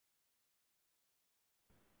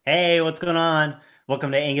Hey, what's going on?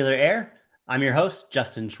 Welcome to Angular Air. I'm your host,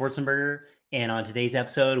 Justin Schwarzenberger, and on today's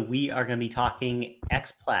episode, we are going to be talking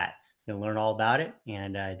XPlat. You'll learn all about it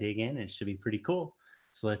and dig in. It should be pretty cool.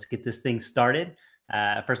 So let's get this thing started.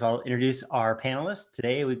 First, I'll introduce our panelists.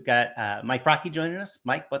 Today, we've got Mike Rocky joining us.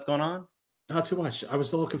 Mike, what's going on? Not too much. I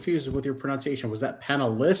was a little confused with your pronunciation. Was that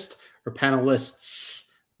panelist or panelists?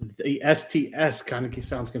 The STS kind of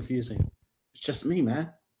sounds confusing. It's just me,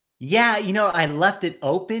 man. Yeah, I left it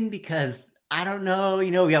open because I don't know.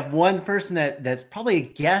 We have one person that's probably a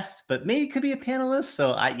guest, but maybe could be a panelist.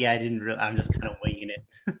 So I didn't really. I'm just kind of winging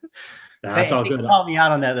it. That's all Thank you good. for calling me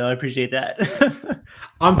out on that, though. I appreciate that.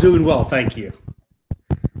 I'm doing well, thank you.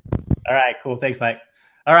 All right, cool. Thanks, Mike.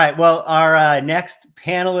 All right, well, our next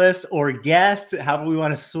panelist or guest, however we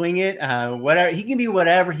want to swing it, whatever he can be,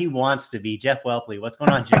 whatever he wants to be. Jeff Welpley, what's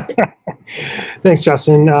going on, Jeff? Thanks,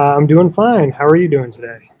 Justin. I'm doing fine. How are you doing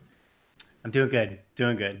today? I'm doing good.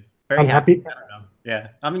 Very I'm happy. I don't know. Yeah,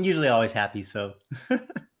 I'm usually always happy. So,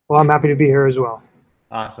 Well, I'm happy to be here as well.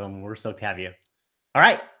 Awesome. We're stoked to have you. All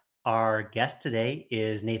right, our guest today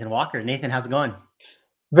is Nathan Walker. Nathan, how's it going?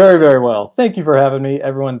 Very, very well. Thank you for having me.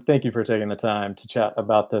 Everyone, thank you for taking the time to chat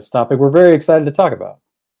about this topic. We're very excited to talk about.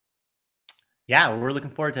 Yeah, we're looking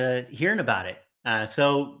forward to hearing about it.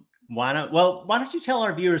 So why don't you tell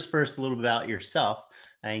our viewers first a little bit about yourself,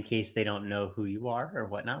 in case they don't know who you are or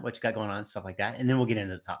whatnot, what you got going on, stuff like that, and then we'll get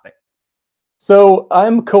into the topic. So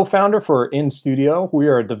I'm co-founder for InStudio. We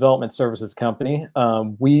are a development services company.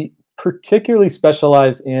 We particularly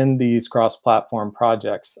specialize in these cross-platform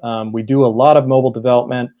projects. We do a lot of mobile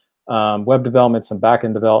development, web development, some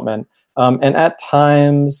backend development, and at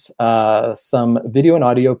times some video and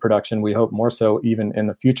audio production. We hope more so even in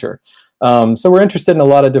the future. So we're interested in a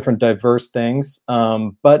lot of different diverse things,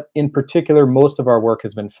 but in particular, most of our work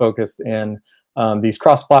has been focused in these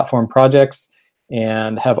cross-platform projects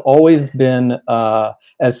and have always been,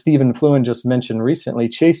 as Stephen Fluen just mentioned recently,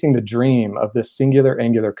 chasing the dream of this singular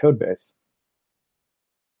Angular code base.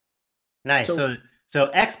 Nice. So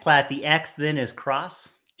XPlat, the X then is cross?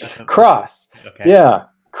 Cross. Okay. Yeah.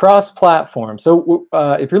 Cross-platform. So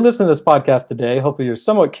if you're listening to this podcast today, hopefully you're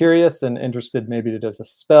somewhat curious and interested maybe to just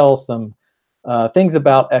spell some things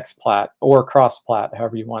about XPlat or cross-plat,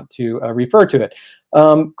 however you want to refer to it.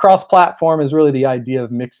 Cross-platform is really the idea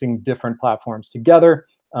of mixing different platforms together,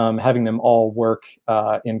 having them all work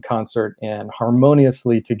in concert and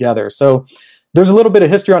harmoniously together. So there's a little bit of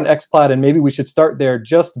history on XPlat, and maybe we should start there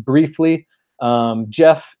just briefly.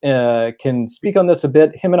 Jeff can speak on this a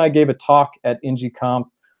bit. Him and I gave a talk at NGConf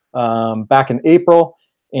back in April.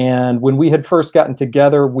 And when we had first gotten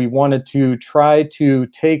together, we wanted to try to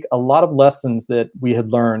take a lot of lessons that we had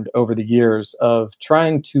learned over the years of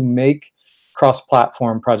trying to make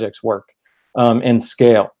cross-platform projects work and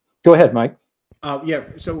scale. Go ahead, Mike.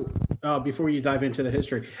 So before you dive into the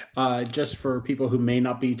history, just for people who may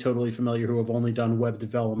not be totally familiar, who have only done web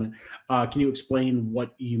development, can you explain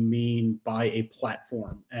what you mean by a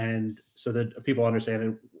platform? And so that people understand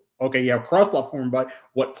it. Okay, yeah, cross-platform, but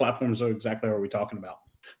what platforms exactly are we talking about?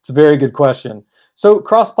 It's a very good question. So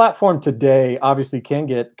cross-platform today obviously can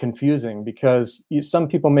get confusing because some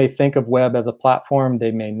people may think of web as a platform.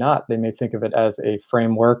 They may not. They may think of it as a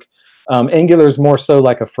framework. Angular is more so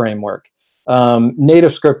like a framework.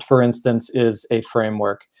 NativeScript, for instance, is a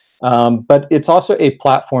framework. But it's also a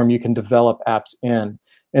platform you can develop apps in.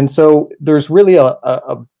 And so there's really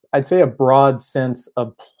I'd say a broad sense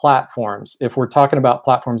of platforms if we're talking about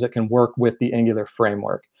platforms that can work with the Angular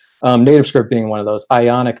framework. NativeScript being one of those,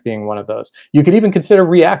 Ionic being one of those. You could even consider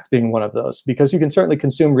React being one of those because you can certainly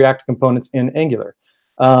consume React components in Angular.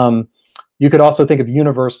 You could also think of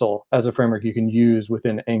Universal as a framework you can use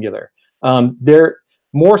within Angular. They're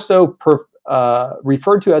more so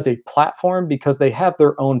referred to as a platform because they have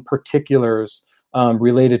their own particulars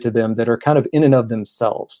related to them that are kind of in and of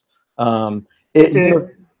themselves.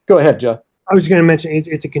 Go ahead, Joe. I was going to mention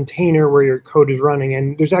it's a container where your code is running,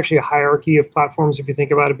 and there's actually a hierarchy of platforms if you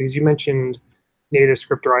think about it, because you mentioned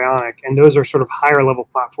NativeScript or Ionic, and those are sort of higher level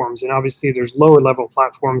platforms, and obviously there's lower level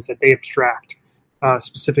platforms that they abstract,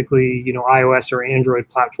 specifically iOS or Android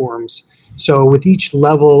platforms. So with each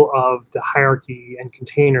level of the hierarchy and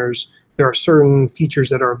containers, there are certain features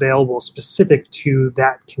that are available specific to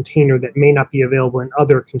that container that may not be available in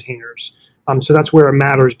other containers. So that's where it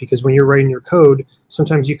matters, because when you're writing your code,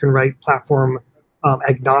 sometimes you can write platform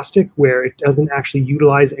agnostic, where it doesn't actually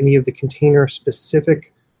utilize any of the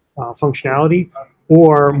container-specific functionality,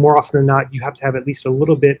 or more often than not, you have to have at least a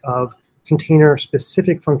little bit of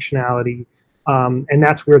container-specific functionality, and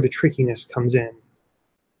that's where the trickiness comes in.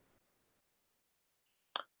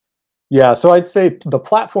 Yeah, so I'd say the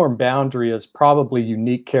platform boundary is probably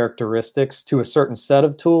unique characteristics to a certain set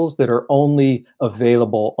of tools that are only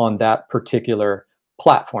available on that particular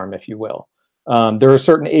platform, if you will. There are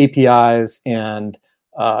certain APIs and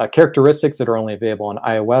characteristics that are only available on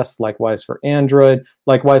iOS, likewise for Android,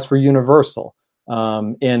 likewise for Universal.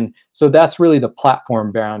 And so that's really the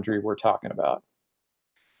platform boundary we're talking about.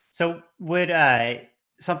 So would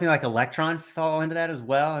something like Electron fall into that as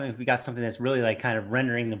well? I mean, if we got something that's really like kind of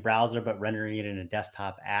rendering the browser, but rendering it in a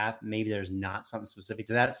desktop app, maybe there's not something specific.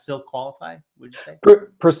 Does that still qualify, would you say?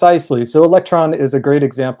 Precisely. So Electron is a great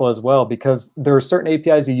example as well, because there are certain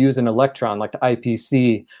APIs you use in Electron, like the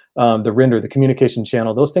IPC, the render, the communication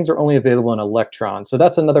channel. Those things are only available in Electron. So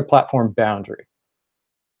that's another platform boundary.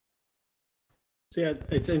 So yeah,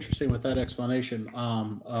 it's interesting with that explanation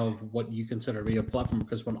of what you consider to be a platform,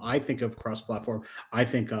 because when I think of cross-platform, I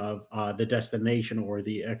think of the destination or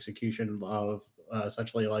the execution of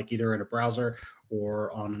essentially like either in a browser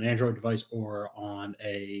or on an Android device or on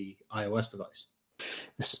a iOS device.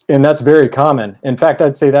 And that's very common. In fact,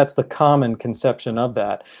 I'd say that's the common conception of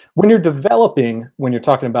that. When you're developing, when you're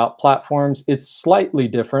talking about platforms, it's slightly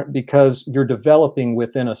different because you're developing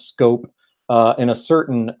within a scope in a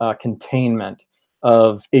certain containment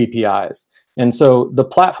of APIs. And so the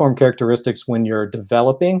platform characteristics when you're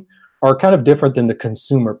developing are kind of different than the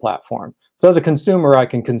consumer platform. So as a consumer, I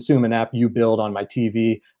can consume an app you build on my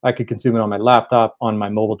TV. I could consume it on my laptop, on my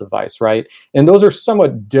mobile device, right? And those are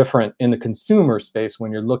somewhat different in the consumer space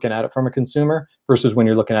when you're looking at it from a consumer versus when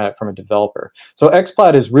you're looking at it from a developer. So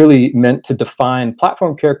XPlat is really meant to define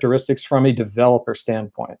platform characteristics from a developer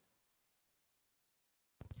standpoint.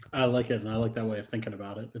 I like it, and I like that way of thinking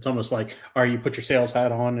about it. It's almost like, all right, you put your sales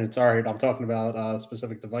hat on, and it's all right, I'm talking about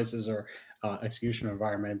specific devices or execution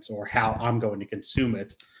environments or how I'm going to consume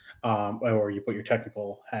it, or you put your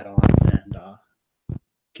technical hat on and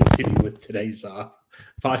continue with today's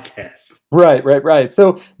podcast. Right.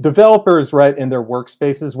 So developers, right, in their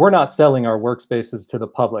workspaces, we're not selling our workspaces to the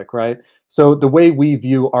public, right? So the way we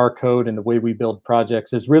view our code and the way we build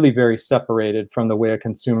projects is really very separated from the way a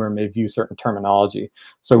consumer may view certain terminology.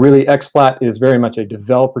 So really, XPlat is very much a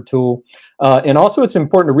developer tool. And also it's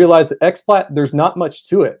important to realize that XPlat, there's not much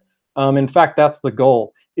to it. In fact, that's the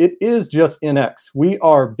goal. It is just NX. We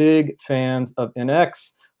are big fans of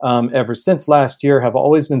NX. Ever since last year, have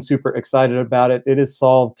always been super excited about it. It has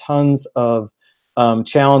solved tons of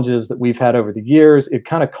challenges that we've had over the years. It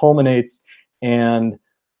kind of culminates and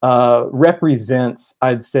represents,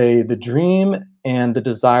 I'd say, the dream and the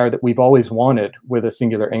desire that we've always wanted with a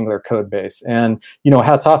singular Angular code base. And,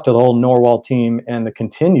 hats off to the whole Norwal team and the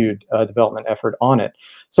continued development effort on it.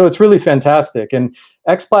 So it's really fantastic. And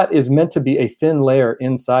XPlat is meant to be a thin layer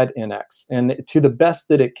inside NX, and to the best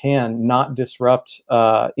that it can, not disrupt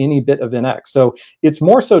any bit of NX. So it's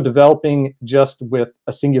more so developing just with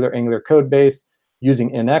a singular Angular code base, using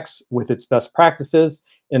NX with its best practices,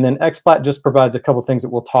 and then XPlat just provides a couple things that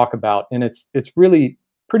we'll talk about, and it's really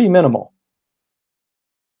pretty minimal.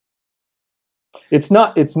 It's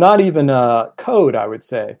not even code, I would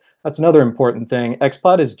say. That's another important thing.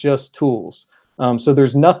 XPlat is just tools. So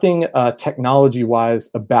there's nothing technology-wise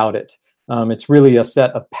about it. It's really a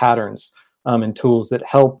set of patterns and tools that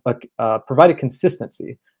help provide a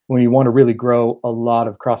consistency when you want to really grow a lot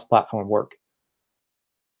of cross-platform work.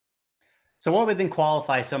 So what would then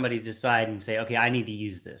qualify somebody to decide and say, okay, I need to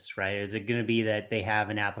use this, right? Is it going to be that they have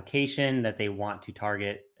an application that they want to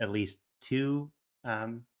target at least two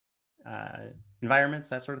environments,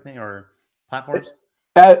 that sort of thing, or platforms?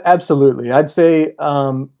 Absolutely. I'd say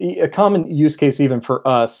a common use case even for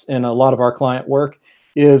us in a lot of our client work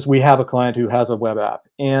is we have a client who has a web app,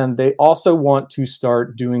 and they also want to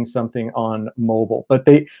start doing something on mobile, but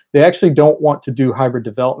they actually don't want to do hybrid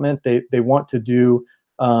development. They want to do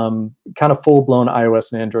kind of full-blown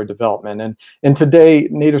iOS and Android development. And today,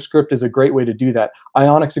 NativeScript is a great way to do that.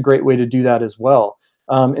 Ionic's a great way to do that as well.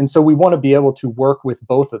 And so we want to be able to work with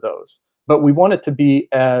both of those, but we want it to be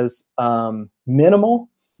as minimal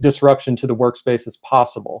disruption to the workspace as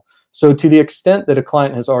possible. So to the extent that a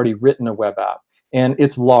client has already written a web app and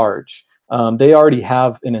it's large, they already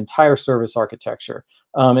have an entire service architecture,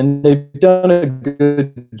 and they've done a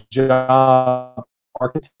good job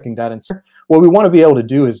architecting that. And what we want to be able to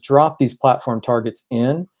do is drop these platform targets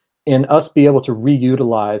in, and us be able to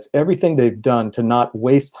reutilize everything they've done to not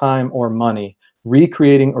waste time or money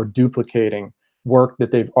recreating or duplicating work that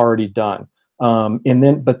they've already done,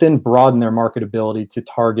 but then broaden their marketability to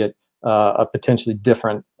target a potentially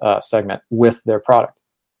different segment with their product.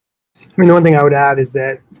 I mean, the one thing I would add is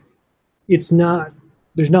that there's not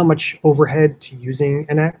much overhead to using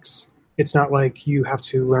NX. It's not like you have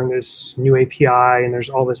to learn this new API and there's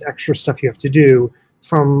all this extra stuff you have to do.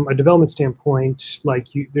 From a development standpoint,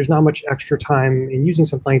 there's not much extra time in using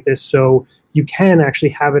something like this, so you can actually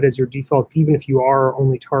have it as your default, even if you are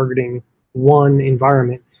only targeting one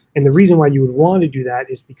environment. And the reason why you would want to do that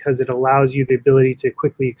is because it allows you the ability to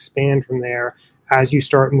quickly expand from there as you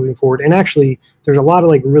start moving forward. And actually, there's a lot of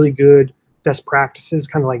really good best practices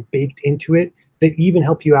kind of baked into it that even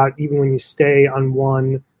help you out even when you stay on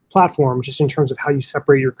one platform, just in terms of how you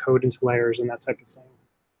separate your code into layers and that type of thing.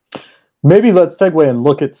 Maybe let's segue and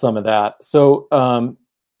look at some of that. So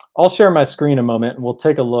I'll share my screen a moment and we'll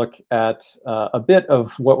take a look at a bit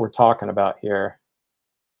of what we're talking about here.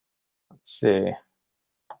 Let's see.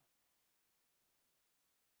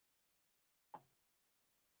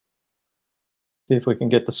 See if we can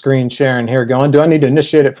get the screen sharing here going. Do I need to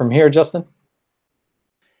initiate it from here, Justin?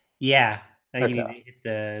 Yeah. I think you Okay. need to hit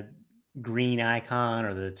the green icon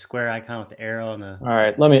or the square icon with the arrow and the. All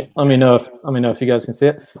right. Let me know if you guys can see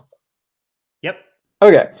it. Yep.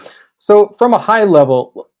 Okay. So from a high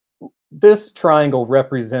level, this triangle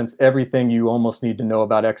represents everything you almost need to know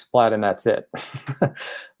about XPlat, and that's it.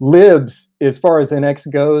 Libs, as far as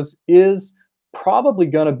NX goes, is probably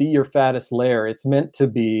going to be your fattest layer. It's meant to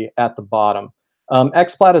be at the bottom.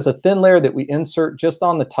 XPlat is a thin layer that we insert just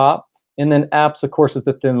on the top, and then apps, of course, is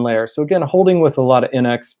the thin layer. So again, holding with a lot of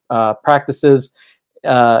NX practices,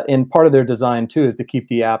 and part of their design too is to keep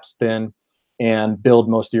the apps thin and build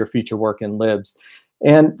most of your feature work in libs.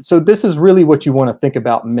 And so this is really what you want to think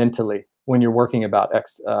about mentally when you're working about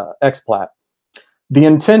XPlat. The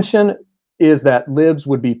intention is that libs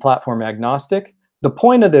would be platform agnostic. The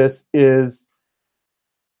point of this is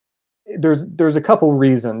there's a couple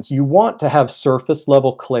reasons. You want to have surface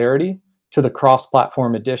level clarity to the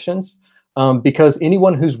cross-platform additions, because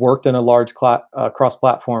anyone who's worked in a large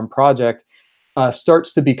cross-platform project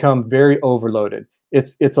starts to become very overloaded.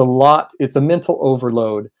 It's a mental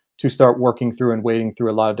overload to start working through and wading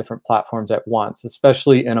through a lot of different platforms at once,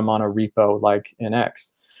 especially in a mono repo like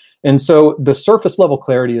NX. And so the surface level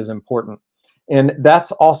clarity is important. And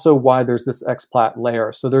that's also why there's this XPlat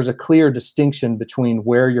layer. So there's a clear distinction between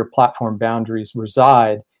where your platform boundaries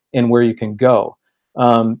reside and where you can go.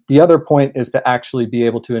 The other point is to actually be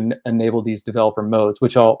able to enable these developer modes,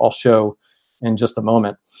 which I'll show in just a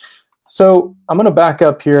moment. So I'm going to back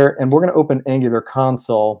up here and we're going to open Angular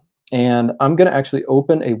console. And I'm going to actually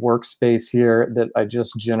open a workspace here that I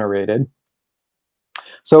just generated.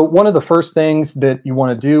 So one of the first things that you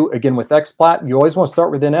want to do, again, with XPlat, you always want to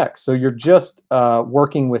start with NX. So you're just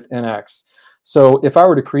working with NX. So if I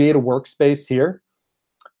were to create a workspace here,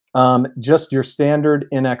 just your standard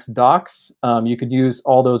NX docs, you could use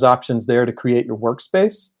all those options there to create your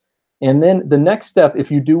workspace. And then the next step, if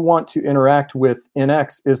you do want to interact with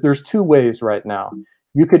NX, is there's two ways right now.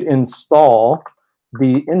 You could install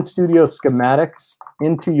the InStudio schematics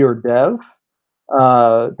into your dev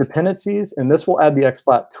dependencies, and this will add the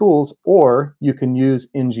XPlat tools, or you can use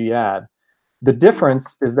ng-add. The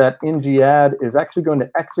difference is that ng-add is actually going to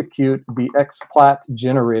execute the XPlat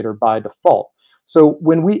generator by default. So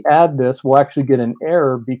when we add this, we'll actually get an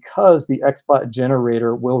error because the XPlat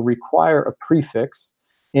generator will require a prefix,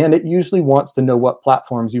 and it usually wants to know what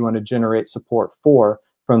platforms you want to generate support for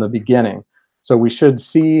from the beginning. So we should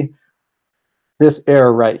see this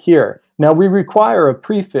error right here. Now we require a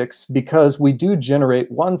prefix because we do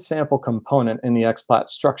generate one sample component in the XPlat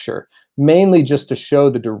structure, mainly just to show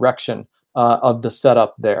the direction of the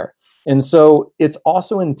setup there. And so it's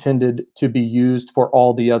also intended to be used for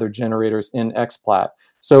all the other generators in XPlat.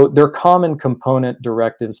 So they're common component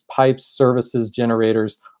directives, pipes, services,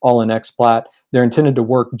 generators, all in XPlat. They're intended to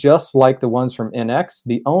work just like the ones from NX.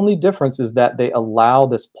 The only difference is that they allow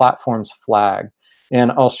this platform's flag.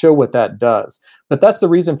 And I'll show what that does. But that's the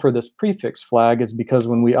reason for this prefix flag, is because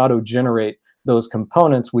when we auto-generate those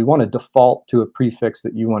components, we want to default to a prefix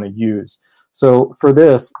that you want to use. So for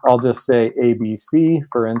this, I'll just say ABC,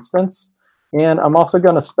 for instance. And I'm also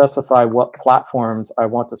going to specify what platforms I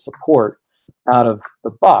want to support out of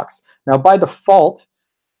the box. Now, by default,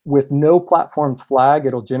 with no platforms flag,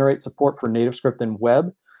 it'll generate support for NativeScript and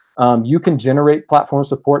web. You can generate platform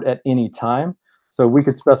support at any time. So we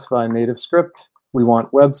could specify NativeScript. We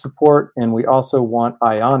want web support, and we also want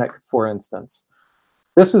Ionic, for instance.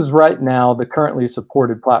 This is right now the currently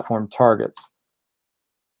supported platform targets.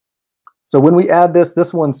 So when we add this,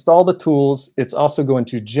 this will install the tools. It's also going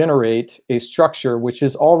to generate a structure which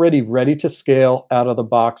is already ready to scale out of the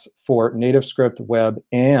box for NativeScript, web,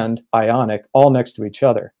 and Ionic, all next to each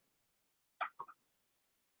other.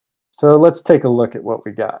 So let's take a look at what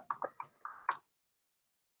we got.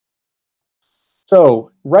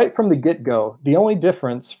 So right from the get-go, the only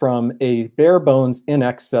difference from a bare bones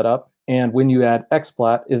NX setup and when you add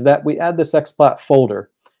XPlat is that we add this XPlat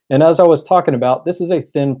folder. And as I was talking about, this is a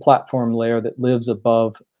thin platform layer that lives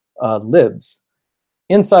above libs.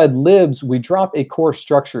 Inside libs, we drop a core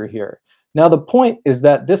structure here. Now the point is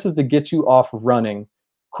that this is to get you off running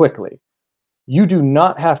quickly. You do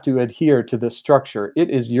not have to adhere to this structure. It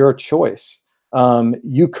is your choice.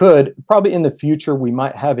 You could, probably in the future, we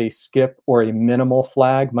might have a skip or a minimal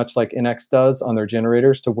flag, much like NX does on their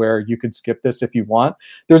generators, to where you could skip this if you want.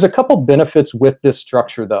 There's a couple benefits with this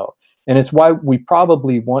structure, though, and it's why we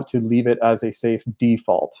probably want to leave it as a safe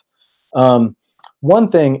default. One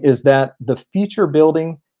thing is that the feature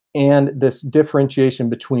building and this differentiation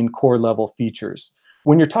between core level features.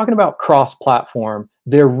 When you're talking about cross-platform,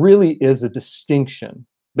 there really is a distinction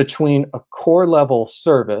between a core level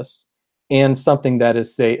service and something that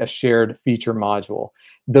is, say, a shared feature module.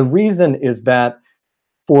 The reason is that,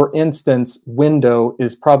 for instance, window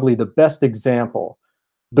is probably the best example.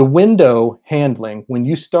 The window handling, when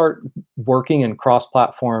you start working in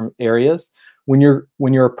cross-platform areas, when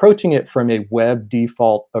you're approaching it from a web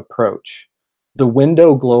default approach, the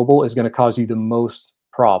window global is going to cause you the most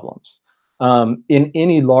problems. In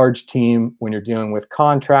any large team, when you're dealing with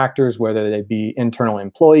contractors, whether they be internal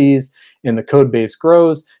employees, and the code base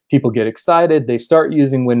grows, people get excited, they start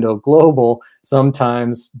using window global,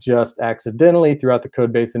 sometimes just accidentally throughout the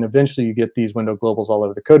code base, and eventually you get these window globals all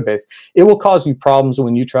over the code base. It will cause you problems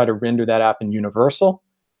when you try to render that app in Universal.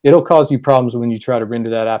 It'll cause you problems when you try to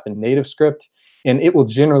render that app in NativeScript, and it will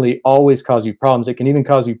generally always cause you problems. It can even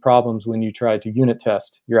cause you problems when you try to unit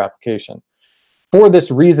test your application. For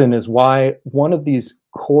this reason is why one of these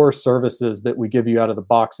core services that we give you out of the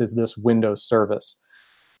box is this Windows service.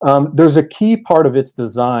 There's a key part of its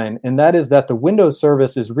design, and that is that the Windows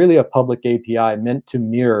service is really a public API meant to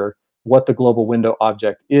mirror what the global window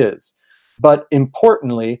object is. But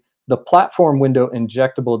importantly, the platform window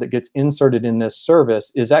injectable that gets inserted in this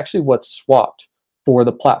service is actually what's swapped for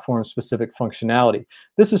the platform-specific functionality.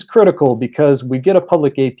 This is critical because we get a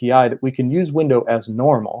public API that we can use window as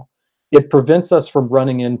normal. It prevents us from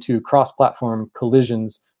running into cross-platform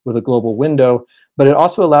collisions with a global window, but it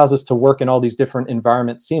also allows us to work in all these different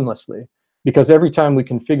environments seamlessly, because every time we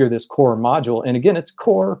configure this core module, and again, it's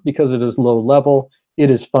core because it is low level, it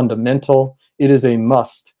is fundamental, it is a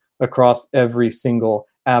must across every single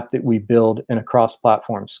app that we build in a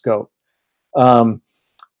cross-platform scope.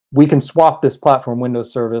 We can swap this platform window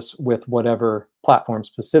service with whatever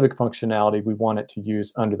platform-specific functionality we want it to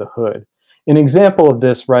use under the hood. An example of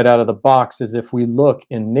this right out of the box is if we look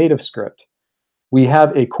in NativeScript, we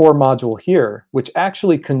have a core module here, which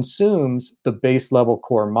actually consumes the base level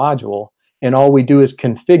core module, and all we do is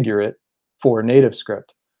configure it for NativeScript.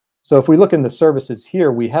 So if we look in the services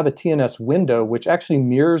here, we have a TNS window, which actually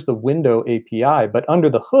mirrors the window API, but under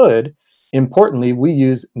the hood, importantly, we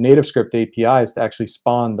use NativeScript APIs to actually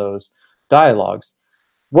spawn those dialogues.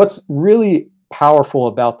 What's really powerful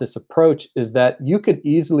about this approach is that you could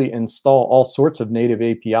easily install all sorts of native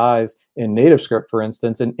APIs in NativeScript, for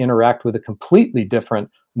instance, and interact with a completely different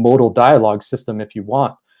modal dialogue system if you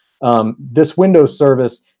want. This Windows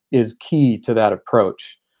service is key to that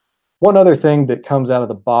approach. One other thing that comes out of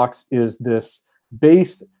the box is this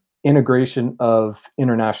base integration of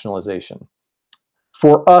internationalization.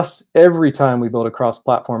 For us, every time we build a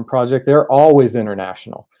cross-platform project, they're always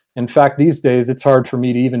international. In fact, these days, it's hard for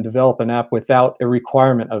me to even develop an app without a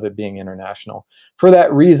requirement of it being international. For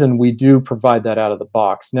that reason, we do provide that out of the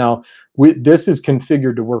box. Now, this is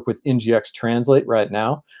configured to work with NGX Translate right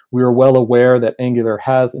now. We are well aware that Angular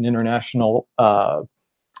has an international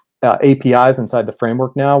APIs inside the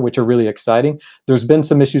framework now, which are really exciting. There's been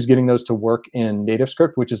some issues getting those to work in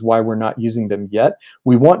NativeScript, which is why we're not using them yet.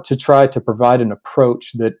 We want to try to provide an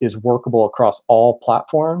approach that is workable across all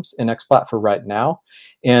platforms in XPlat for right now.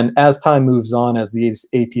 And as time moves on, as these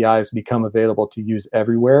APIs become available to use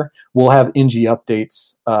everywhere, we'll have ng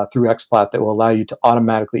updates through XPlat that will allow you to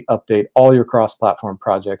automatically update all your cross-platform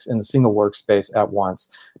projects in a single workspace at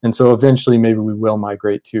once. And so eventually, maybe we will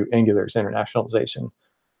migrate to Angular's internationalization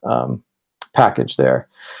package there.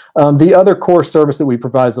 The other core service that we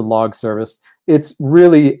provide is a log service. It's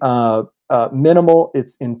really minimal.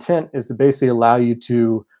 Its intent is to basically allow you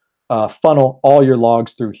to funnel all your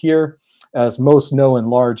logs through here. As most know in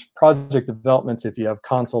large project developments, if you have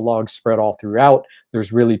console logs spread all throughout,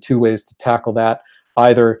 there's really two ways to tackle that.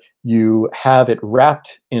 Either you have it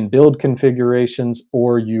wrapped in build configurations,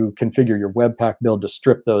 or you configure your Webpack build to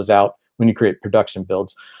strip those out when you create production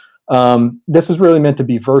builds. This is really meant to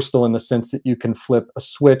be versatile in the sense that you can flip a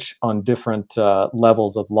switch on different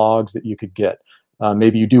levels of logs that you could get.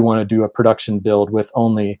 Maybe you do want to do a production build with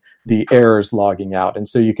only the errors logging out. And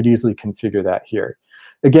so you could easily configure that here.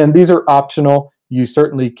 Again, these are optional. You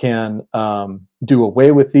certainly can do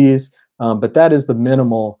away with these, but that is the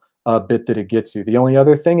minimal bit that it gets you. The only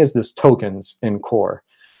other thing is this tokens in core.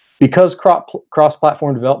 Because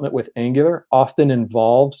cross-platform development with Angular often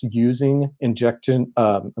involves using injection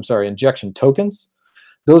tokens.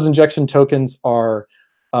 Those injection tokens are,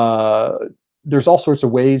 there's all sorts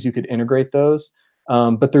of ways you could integrate those,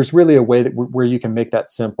 but there's really a way where you can make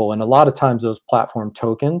that simple. And a lot of times those platform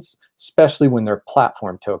tokens, especially when they're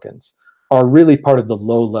platform tokens, are really part of the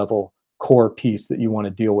low-level core piece that you want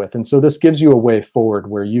to deal with. And so this gives you a way forward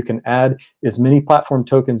where you can add as many platform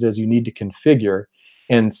tokens as you need to configure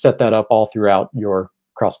and set that up all throughout your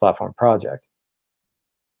cross-platform project.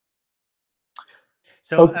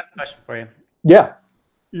 So I have a question for you. Yeah.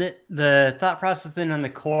 The thought process then on the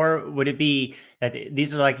core, would it be that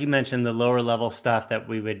these are, like you mentioned, the lower level stuff that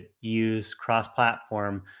we would use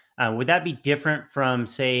cross-platform? Would that be different from,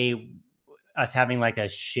 say, us having like a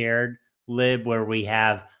shared lib where we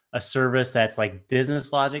have a service that's like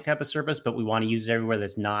business logic type of service, but we want to use it everywhere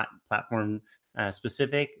that's not platform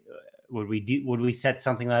specific? Would we set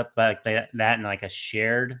something up like that in like a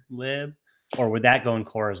shared lib, or would that go in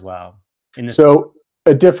core as well? So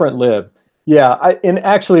a different lib. Yeah, I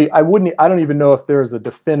don't even know if there's a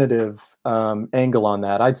definitive angle on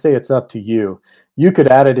that. I'd say it's up to you. You could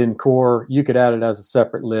add it in core. You could add it as a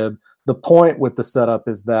separate lib. The point with the setup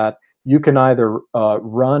is that you can either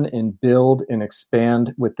run and build and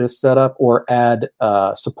expand with this setup, or add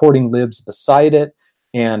supporting libs beside it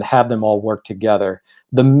and have them all work together.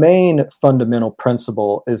 The main fundamental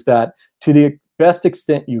principle is that, to the best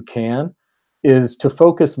extent you can, is to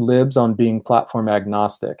focus libs on being platform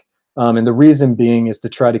agnostic. And the reason being is to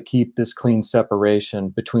try to keep this clean separation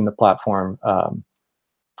between the platform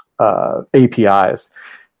APIs.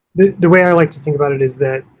 The way I like to think about it is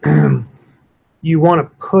that you want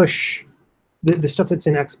to push the stuff that's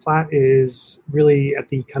in XPlat is really at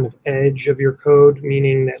the kind of edge of your code,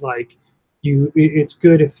 meaning that like it's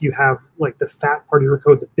good if you have like the fat part of your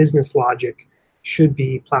code, the business logic should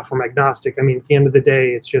be platform agnostic. I mean, at the end of the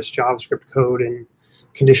day, it's just JavaScript code and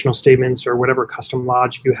conditional statements or whatever custom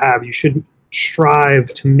logic you have. You should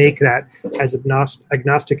strive to make that as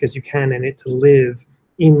agnostic as you can, and it to live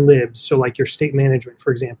in libs. So like your state management,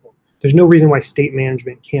 for example, there's no reason why state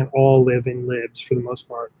management can't all live in libs for the most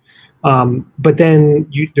part. But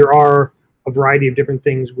then there are a variety of different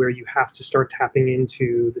things where you have to start tapping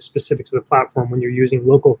into the specifics of the platform when you're using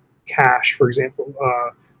local cache, for example,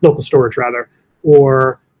 local storage rather,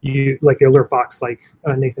 or you like the alert box like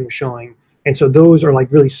Nathan was showing. And so those are like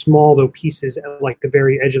really small though pieces at like the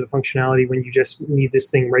very edge of the functionality when you just need this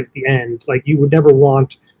thing right at the end. Like you would never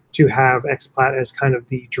want to have XPlat as kind of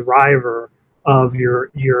the driver of your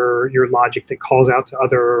logic that calls out to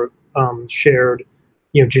other shared,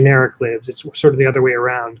 generic libs. It's sort of the other way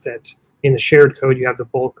around, that in the shared code you have the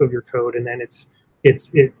bulk of your code, and then it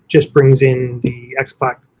just brings in the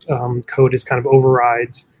XPlat code as kind of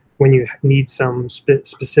overrides when you need some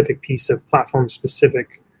specific piece of platform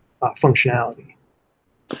specific functionality.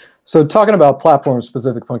 So talking about platform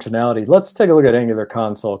specific functionality, let's take a look at Angular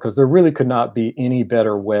Console, because there really could not be any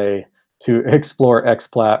better way to explore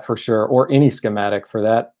XPlat for sure, or any schematic for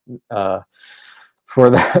that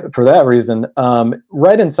reason.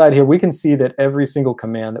 Right inside here, we can see that every single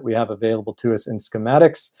command that we have available to us in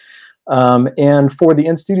schematics. And for the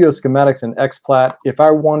InStudio schematics in XPlat, if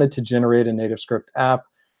I wanted to generate a NativeScript app,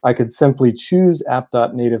 I could simply choose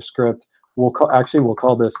app.nativescript. We'll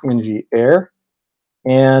call this ng-air.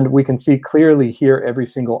 And we can see clearly here every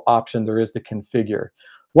single option there is to configure.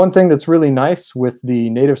 One thing that's really nice with the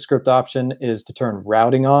NativeScript option is to turn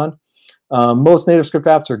routing on. Most NativeScript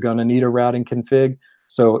apps are going to need a routing config,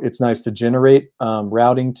 so it's nice to generate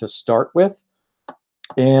routing to start with.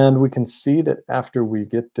 And we can see that after we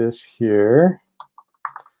get this here,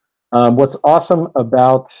 what's awesome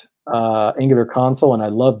about Angular Console, and I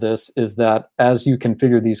love this, is that as you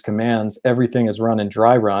configure these commands, everything is run in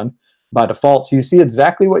dry run by default. So you see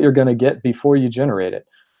exactly what you're going to get before you generate it.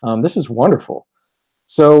 This is wonderful.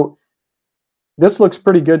 So this looks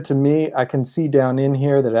pretty good to me. I can see down in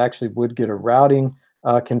here that it actually would get a routing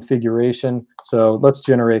configuration. So let's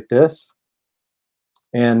generate this.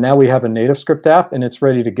 And now we have a NativeScript app, and it's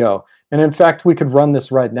ready to go. And in fact, we could run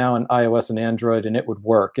this right now on iOS and Android, and it would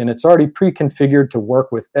work. And it's already pre-configured to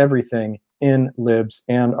work with everything in libs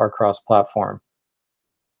and our cross-platform.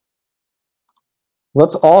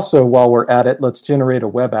 Let's also, while we're at it, let's generate a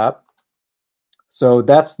web app. So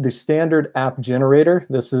that's the standard app generator.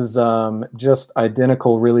 This is just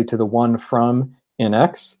identical really to the one from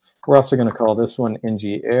NX. We're also going to call this one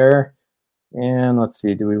ng-air. And let's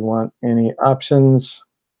see, do we want any options?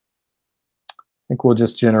 I think we'll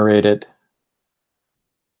just generate it.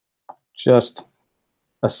 Just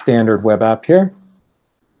a standard web app here.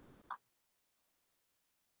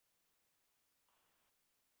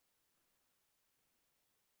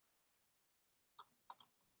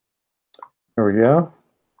 There we go.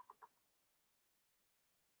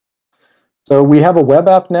 So we have a web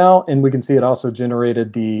app now, and we can see it also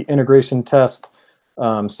generated the integration test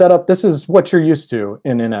setup. This is what you're used to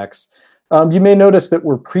in NX. You may notice that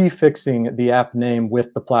we're prefixing the app name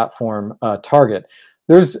with the platform target.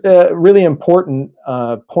 There's a really important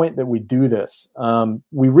point that we do this.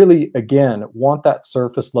 We really, again, want that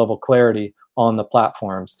surface level clarity on the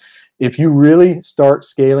platforms. If you really start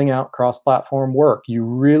scaling out cross-platform work, you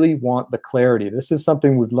really want the clarity. This is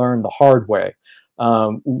something we've learned the hard way.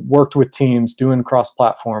 Worked with teams doing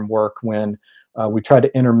cross-platform work when we try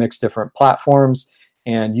to intermix different platforms,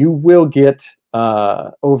 and you will get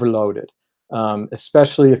overloaded,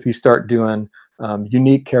 especially if you start doing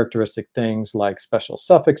unique characteristic things like special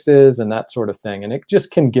suffixes and that sort of thing, and it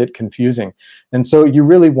just can get confusing. And so you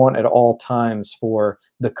really want at all times for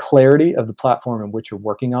the clarity of the platform in which you're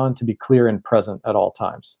working on to be clear and present at all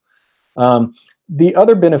times. The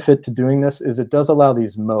other benefit to doing this is it does allow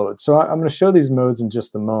these modes. So I'm going to show these modes in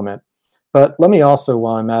just a moment, but let me also,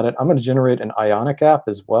 while I'm at it, I'm going to generate an Ionic app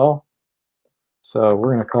as well. So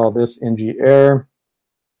we're going to call this ng-air,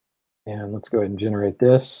 and let's go ahead and generate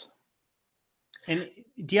this. And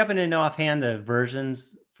do you happen to know offhand the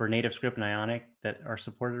versions for NativeScript and Ionic that are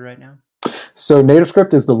supported right now? So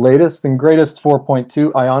NativeScript is the latest and greatest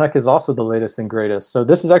 4.2. Ionic is also the latest and greatest. So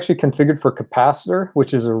this is actually configured for Capacitor,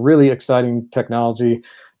 which is a really exciting technology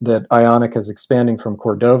that Ionic is expanding from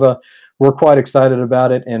Cordova. We're quite excited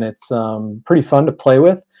about it, and it's pretty fun to play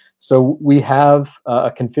with. So we have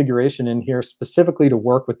a configuration in here specifically to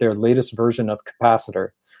work with their latest version of Capacitor.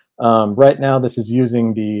 Right now, this is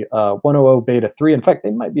using the 1.0 beta 3. In fact,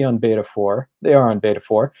 they might be on beta 4. They are on beta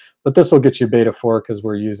 4, but this will get you beta 4 because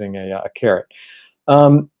we're using a carrot.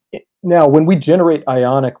 Now, when we generate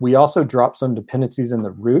Ionic, we also drop some dependencies in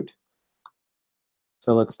the root.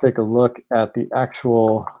 So let's take a look at the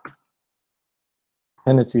actual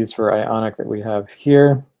dependencies for Ionic that we have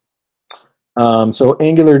here. So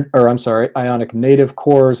Ionic native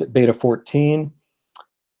cores at beta 14.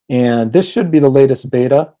 And this should be the latest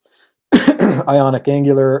beta. Ionic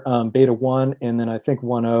Angular beta 1, and then I think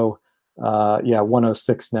 1.0,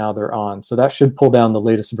 1.06 now they're on. So that should pull down the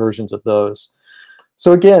latest versions of those.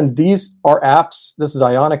 So again, these are apps. This is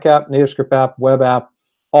Ionic app, NativeScript app, web app,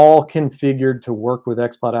 all configured to work with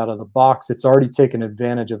XPlat out of the box. It's already taken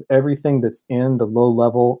advantage of everything that's in the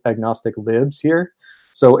low-level agnostic libs here.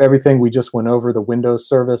 So everything we just went over, the Windows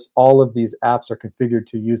service, all of these apps are configured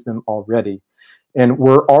to use them already. And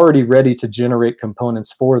we're already ready to generate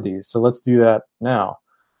components for these. So let's do that now.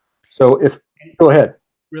 So go ahead.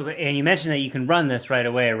 Really, and you mentioned that you can run this right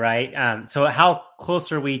away, right? So how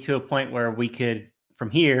close are we to a point where we could, from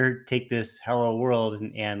here, take this hello world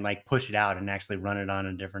and like push it out and actually run it on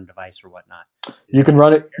a different device or whatnot? You can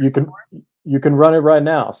run it. You can run it right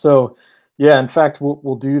now. So yeah, in fact,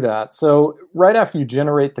 we'll do that. So right after you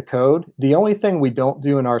generate the code, the only thing we don't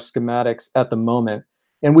do in our schematics at the moment,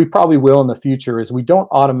 and we probably will in the future, is we don't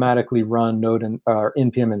automatically run node or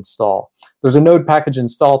npm install. There's a node package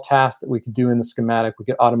install task that we could do in the schematic. We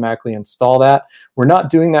could automatically install that. We're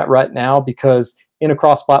not doing that right now because in a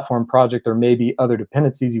cross-platform project, there may be other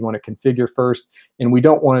dependencies you want to configure first, and we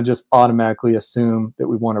don't want to just automatically assume that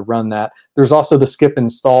we want to run that. There's also the skip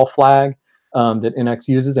install flag that NX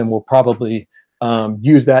uses, and we'll probably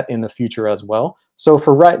use that in the future as well. So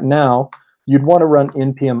for right now, you'd want to run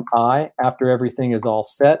npm I after everything is all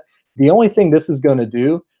set. The only thing this is going to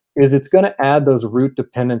do is it's going to add those root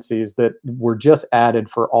dependencies that were just added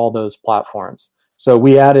for all those platforms. So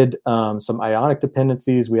we added some Ionic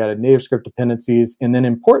dependencies, we added NativeScript dependencies, and then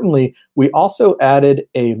importantly, we also added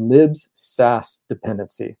a libs Sass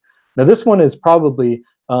dependency. Now this one is probably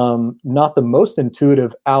not the most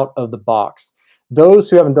intuitive out of the box. Those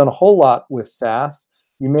who haven't done a whole lot with Sass,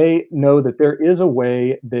 you may know that there is a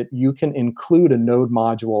way that you can include a node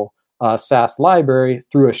module Sass library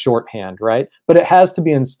through a shorthand, right? But it has to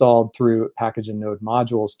be installed through package and node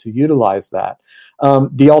modules to utilize that.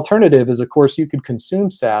 The alternative is, of course, you could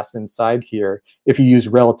consume Sass inside here if you use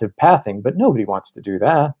relative pathing, but nobody wants to do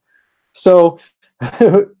that. So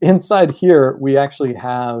inside here, we actually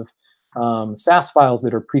have Sass files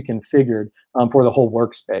that are pre-configured for the whole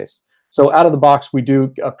workspace. So out of the box, we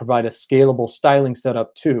do provide a scalable styling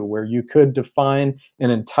setup too, where you could define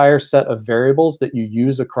an entire set of variables that you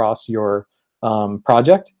use across your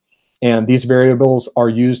project. And these variables are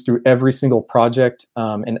used through every single project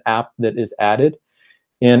and app that is added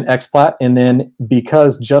in XPlat. And then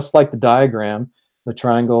because just like the diagram, the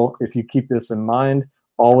triangle, if you keep this in mind,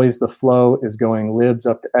 always the flow is going libs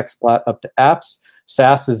up to XPlat up to apps.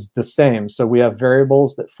 Sass is the same. So we have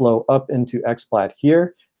variables that flow up into XPlat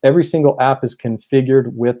here. Every single app is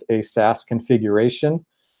configured with a Sass configuration.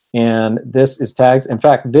 And this is tags. In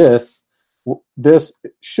fact, this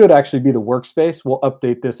should actually be the workspace. We'll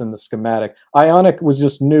update this in the schematic. Ionic was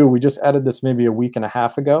just new. We just added this maybe a week and a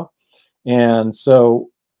half ago. And so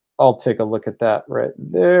I'll take a look at that right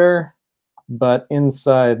there. But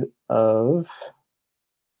inside of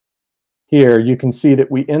here, you can see that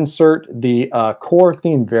we insert the core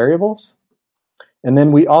theme variables. And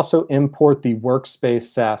then we also import the workspace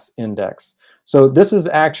Sass index. So this is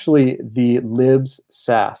actually the libs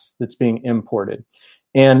Sass that's being imported.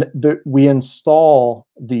 And we install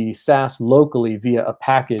the Sass locally via a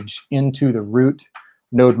package into the root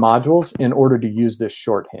node modules in order to use this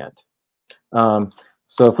shorthand.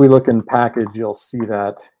 So if we look in package, you'll see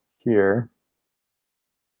that here.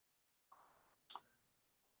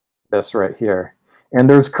 This right here. And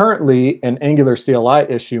there's currently an Angular CLI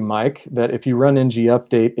issue, Mike, that if you run ng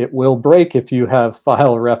update, it will break if you have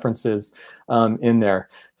file references in there.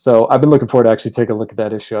 So I've been looking forward to actually take a look at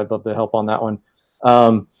that issue. I'd love to help on that one.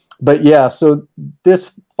 But yeah, so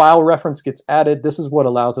this file reference gets added. This is what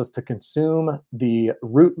allows us to consume the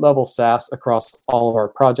root level Sass across all of our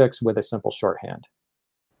projects with a simple shorthand.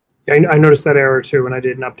 Yeah, I noticed that error too when I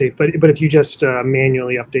did an update. But if you just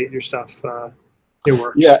manually update your stuff, it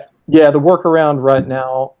works. Yeah, the workaround right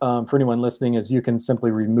now for anyone listening is you can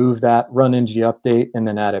simply remove that, run ng update, and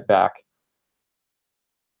then add it back.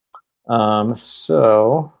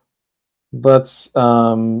 So let's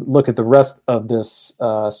look at the rest of this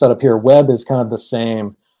setup here. Web is kind of the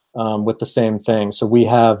same with the same thing. So we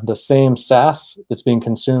have the same Sass that's being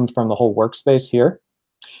consumed from the whole workspace here,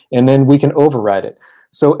 and then we can override it.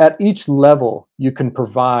 So at each level, you can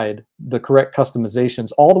provide the correct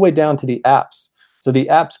customizations all the way down to the apps. So the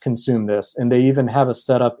apps consume this, and they even have a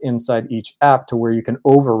setup inside each app to where you can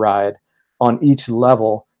override on each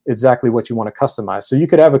level exactly what you want to customize. So you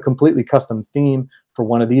could have a completely custom theme for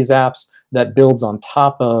one of these apps that builds on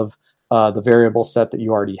top of the variable set that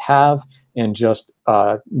you already have and just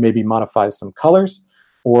maybe modifies some colors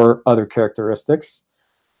or other characteristics.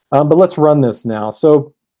 But let's run this now.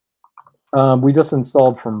 So we just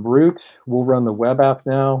installed from root. We'll run the web app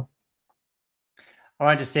now. I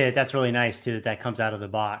wanted to say that that's really nice too, that comes out of the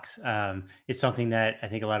box. It's something that I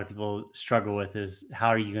think a lot of people struggle with is how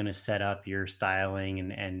are you going to set up your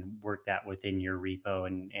styling and work that within your repo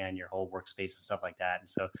and your whole workspace and stuff like that. And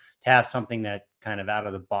so to have something that kind of out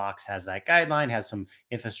of the box has that guideline, has some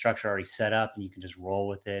infrastructure already set up, and you can just roll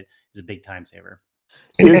with it is a big time saver.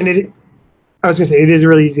 I was going to say, it is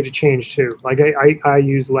really easy to change too. Like I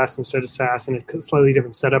use less instead of Sass, and it's slightly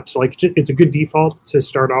different setup. So like it's a good default to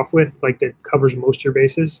start off with, like that covers most of your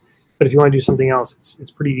bases. But if you want to do something else,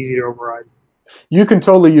 it's pretty easy to override. You can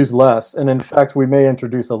totally use less. And in fact, we may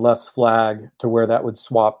introduce a less flag to where that would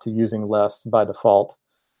swap to using less by default.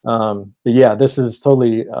 But yeah, this is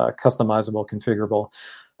totally customizable, configurable.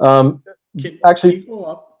 Can you go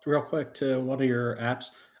up real quick to one of your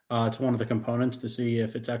apps? To one of the components to see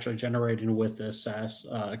if it's actually generating with the Sass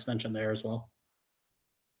extension there as well?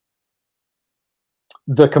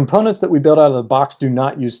 The components that we build out of the box do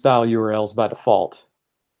not use style URLs by default.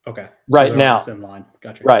 Okay. Right now. In line.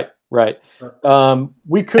 Gotcha. Right.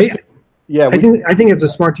 We could. I think it's a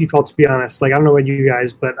smart default, to be honest. Like I don't know about you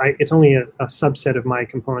guys, but it's only a subset of my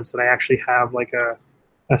components that I actually have like a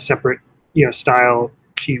separate style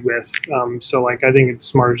sheet with. So like I think it's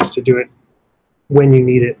smarter just to do it when you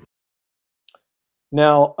need it.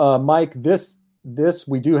 Now, Mike, this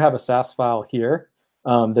we do have a Sass file here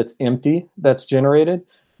that's empty, that's generated,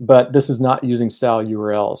 but this is not using style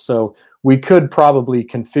URLs. So we could probably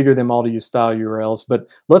configure them all to use style URLs, but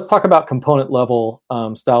let's talk about component level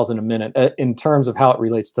styles in a minute in terms of how it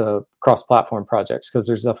relates to cross-platform projects, because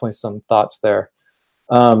there's definitely some thoughts there.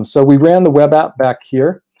 So we ran the web app back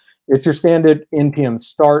here. It's your standard npm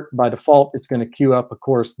start. By default, it's going to queue up, of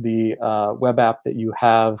course, the web app that you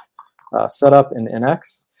have set up in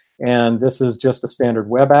NX. And this is just a standard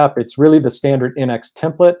web app. It's really the standard NX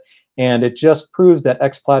template. And it just proves that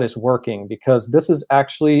XPlat is working because this is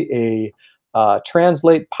actually a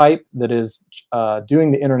translate pipe that is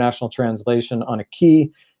doing the international translation on a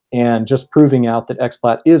key and just proving out that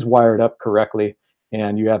XPlat is wired up correctly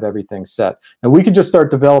and you have everything set. Now we could just start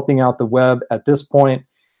developing out the web at this point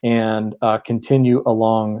and continue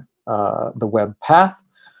along the web path.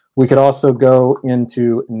 We could also go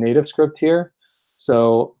into native script here.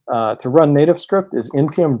 So to run NativeScript is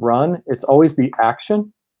npm run. It's always the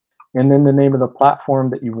action, and then the name of the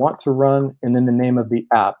platform that you want to run, and then the name of the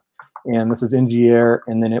app. And this is ng-air,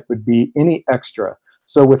 and then it would be any extra.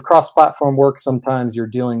 So with cross-platform work, sometimes you're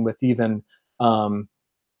dealing with even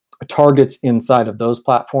targets inside of those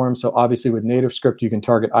platforms. So obviously with NativeScript, you can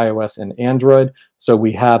target iOS and Android. So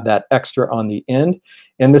we have that extra on the end.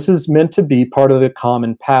 And this is meant to be part of the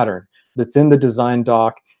common pattern that's in the design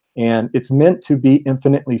doc. And it's meant to be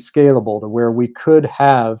infinitely scalable to where we could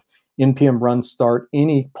have npm run start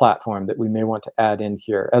any platform that we may want to add in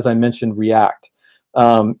here. As I mentioned, React.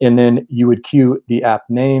 And then you would queue the app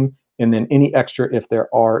name and then any extra if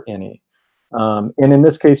there are any. And in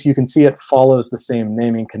this case, you can see it follows the same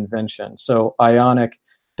naming convention. So ionic.ng-air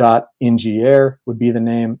would be the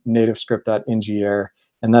name, nativescript.ng-air,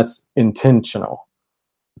 and that's intentional.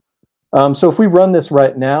 So if we run this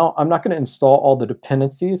right now, I'm not going to install all the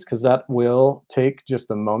dependencies because that will take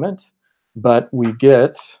just a moment, but we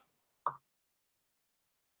get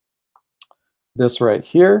this right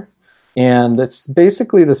here. And it's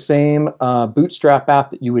basically the same Bootstrap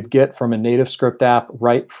app that you would get from a NativeScript app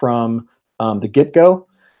right from the get-go,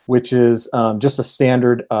 which is just a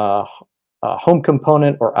standard home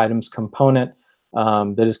component or items component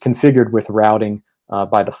that is configured with routing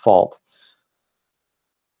by default.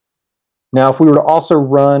 Now, if we were to also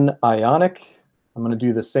run Ionic, I'm going to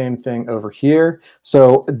do the same thing over here.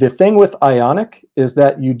 So the thing with Ionic is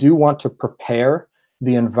that you do want to prepare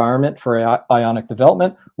the environment for Ionic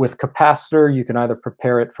development. With Capacitor, you can either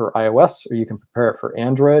prepare it for iOS or you can prepare it for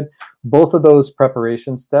Android. Both of those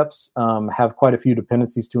preparation steps have quite a few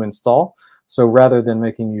dependencies to install. So rather than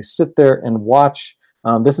making you sit there and watch,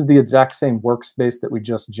 this is the exact same workspace that we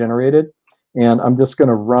just generated. And I'm just going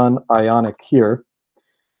to run Ionic here.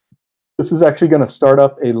 This is actually going to start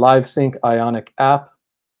up a live sync Ionic app.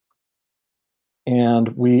 And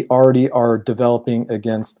we already are developing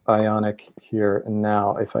against Ionic here and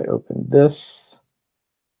now. If I open this,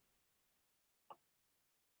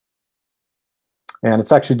 and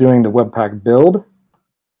it's actually doing the Webpack build.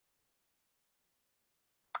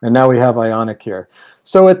 And now we have Ionic here.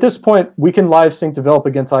 So at this point, we can live sync develop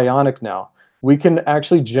against Ionic now. We can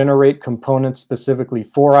actually generate components specifically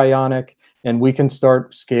for Ionic, and we can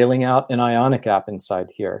start scaling out an Ionic app inside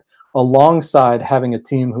here, alongside having a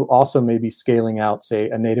team who also may be scaling out, say,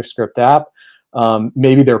 a NativeScript app.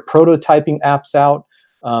 Maybe they're prototyping apps out.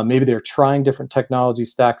 Maybe they're trying different technology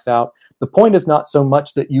stacks out. The point is not so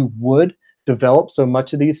much that you would develop so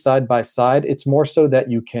much of these side by side. It's more so that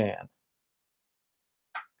you can.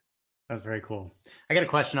 That's very cool. I got a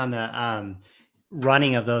question on the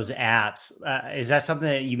running of those apps. Is that something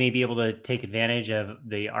that you may be able to take advantage of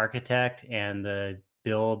the architect and the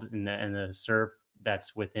build and the serve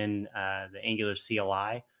that's within the Angular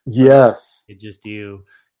CLI? Yes. You just do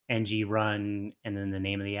ng run and then the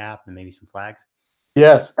name of the app and maybe some flags?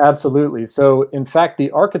 Yes, absolutely. So in fact,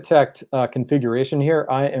 the architect configuration here,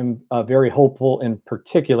 I am very hopeful, in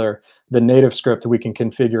particular, the NativeScript we can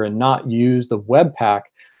configure and not use the Webpack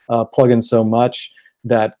plugin so much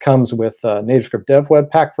that comes with NativeScript Dev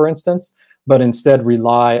Webpack, for instance, but instead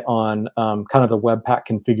rely on kind of the Webpack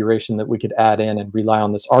configuration that we could add in and rely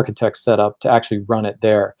on this architect setup to actually run it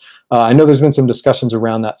there. I know there's been some discussions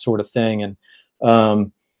around that sort of thing.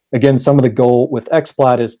 And again, some of the goal with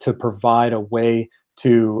XPlat is to provide a way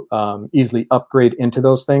to easily upgrade into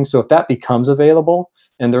those things. So if that becomes available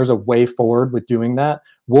and there's a way forward with doing that,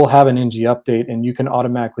 we'll have an ng update and you can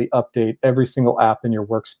automatically update every single app in your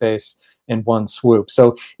workspace in one swoop.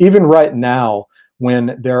 So even right now,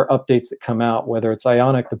 when there are updates that come out, whether it's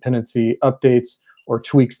Ionic dependency updates or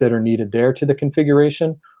tweaks that are needed there to the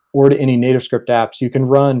configuration or to any NativeScript apps, you can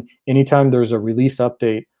run anytime there's a release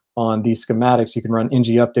update on these schematics, you can run ng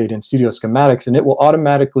update in Studio Schematics, and it will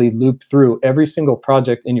automatically loop through every single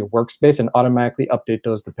project in your workspace and automatically update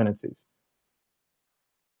those dependencies.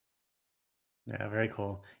 Yeah, very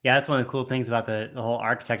cool. Yeah, that's one of the cool things about the whole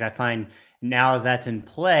architect. I find now as that's in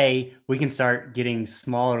play, we can start getting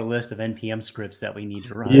smaller list of NPM scripts that we need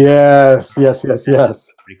to run. Yes.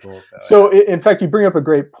 Pretty cool. So in fact, you bring up a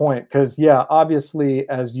great point because, yeah, obviously,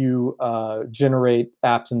 as you generate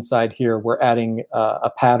apps inside here, we're adding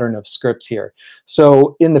a pattern of scripts here.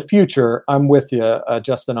 So in the future, I'm with you,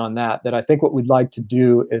 Justin, on that I think what we'd like to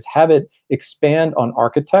do is have it expand on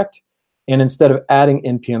architect. And instead of adding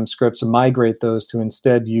NPM scripts, migrate those to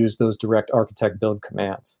instead use those direct architect build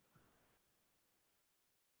commands.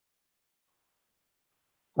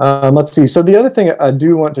 Let's see. So the other thing I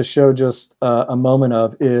do want to show just a moment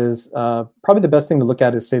of is probably the best thing to look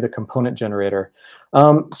at is, say, the component generator.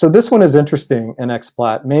 So this one is interesting in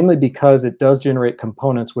XPlat, mainly because it does generate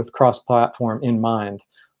components with cross-platform in mind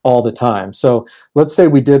all the time. So let's say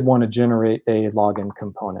we did want to generate a login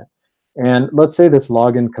component. And let's say this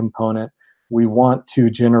login component we want to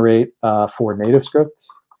generate for NativeScript,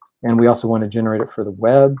 and we also want to generate it for the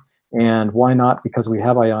web. And why not? Because we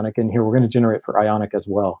have Ionic in here, we're going to generate for Ionic as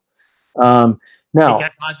well. Now, hey, can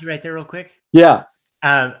I pause you right there real quick? Yeah.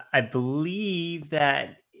 I believe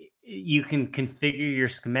that you can configure your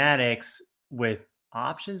schematics with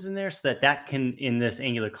options in there so that can, in this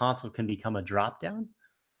Angular console, can become a dropdown.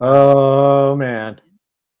 Oh man,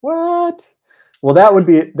 what? Well, that would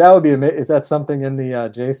be amazing. Is that something in the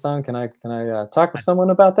JSON? Can I talk with someone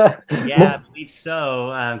about that? Yeah, I believe so.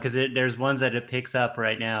 Because there's ones that it picks up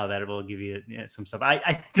right now that will give you some stuff.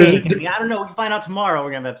 I think. I mean, I don't know. We can find out tomorrow. We're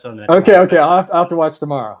gonna have an episode. Okay. I'll have to watch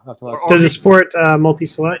tomorrow. Does it support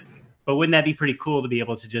multi-select? But wouldn't that be pretty cool to be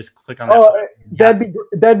able to just click on that?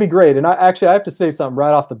 That'd be great. And I have to say something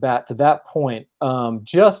right off the bat to that point.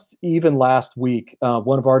 Just even last week,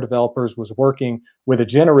 one of our developers was working with a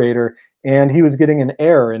generator, and he was getting an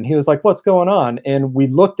error, and he was like, "What's going on?" And we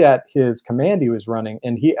looked at his command he was running,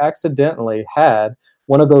 and he accidentally had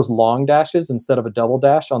one of those long dashes instead of a double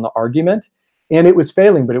dash on the argument. And it was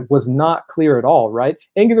failing, but it was not clear at all, right?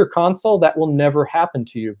 Angular console, that will never happen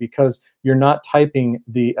to you because you're not typing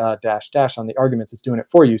the dash on the arguments. It's doing it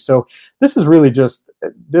for you. So this is really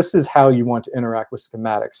this is how you want to interact with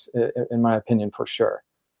schematics, in my opinion, for sure.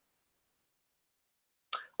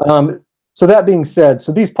 So that being said,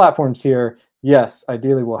 so these platforms here, yes,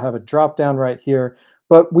 ideally we'll have a drop down right here.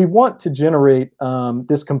 But we want to generate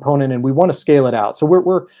this component, and we want to scale it out. So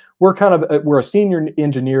we're a senior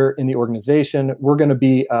engineer in the organization. We're going to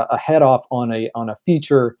be a head off on a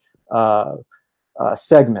feature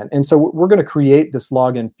segment, and so we're going to create this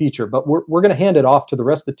login feature. But we're going to hand it off to the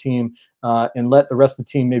rest of the team and let the rest of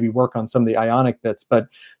the team maybe work on some of the Ionic bits. But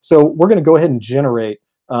so we're going to go ahead and generate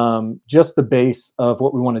just the base of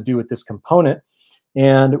what we want to do with this component.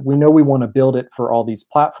 And we know we want to build it for all these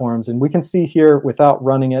platforms. And we can see here, without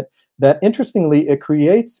running it, that interestingly, it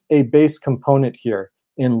creates a base component here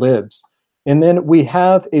in libs. And then we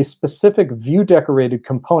have a specific view decorated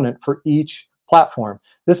component for each platform.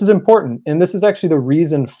 This is important. And this is actually the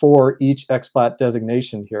reason for each XPlat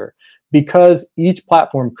designation here, because each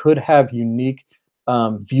platform could have unique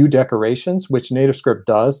view decorations, which NativeScript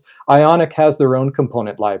does. Ionic has their own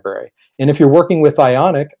component library. And if you're working with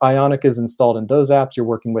Ionic, Ionic is installed in those apps, you're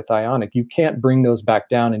working with Ionic. You can't bring those back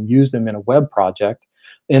down and use them in a web project.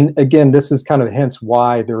 And again, this is kind of hence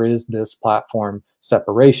why there is this platform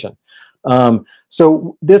separation.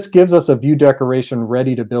 So this gives us a view decoration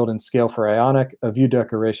ready to build and scale for Ionic, a view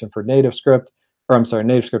decoration for NativeScript,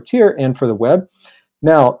 NativeScript here and for the web.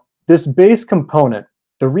 Now, this base component,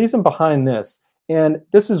 the reason behind this, and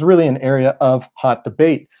this is really an area of hot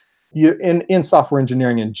debate in software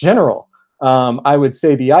engineering in general. I would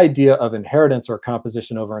say the idea of inheritance or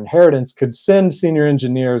composition over inheritance could send senior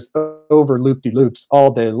engineers over loop-de-loops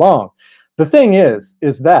all day long. The thing is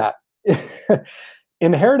that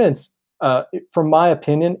inheritance, from my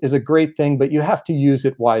opinion, is a great thing, but you have to use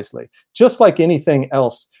it wisely. Just like anything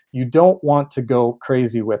else, you don't want to go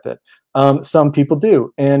crazy with it. Some people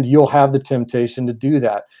do, and you'll have the temptation to do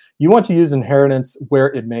that. You want to use inheritance where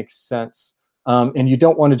it makes sense. And you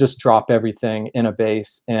don't want to just drop everything in a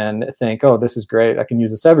base and think, oh, this is great, I can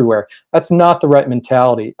use this everywhere. That's not the right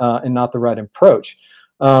mentality and not the right approach.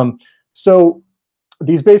 So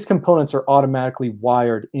these base components are automatically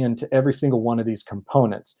wired into every single one of these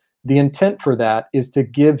components. The intent for that is to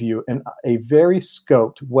give you a very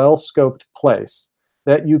scoped, well-scoped place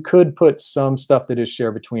that you could put some stuff that is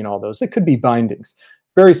shared between all those. It could be bindings.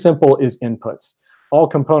 Very simple is inputs. All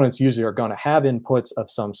components usually are going to have inputs of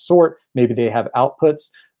some sort. Maybe they have outputs.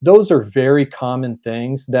 Those are very common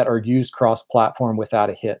things that are used cross-platform without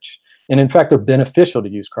a hitch. And in fact, they're beneficial to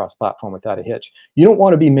use cross-platform without a hitch. You don't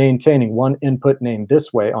want to be maintaining one input named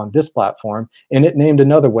this way on this platform and it named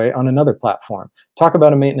another way on another platform. Talk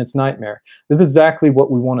about a maintenance nightmare. This is exactly what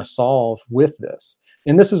we want to solve with this.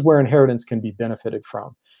 And this is where inheritance can be benefited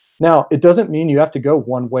from. Now, it doesn't mean you have to go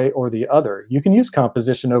one way or the other. You can use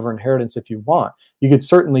composition over inheritance if you want. You could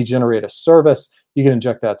certainly generate a service. You can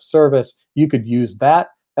inject that service. You could use that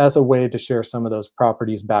as a way to share some of those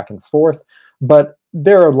properties back and forth. But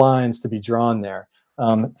there are lines to be drawn there.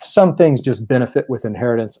 Some things just benefit with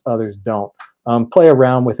inheritance, others don't. Play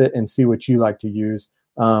around with it and see what you like to use.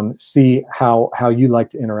 See how you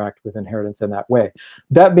like to interact with inheritance in that way.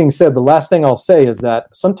 That being said, the last thing I'll say is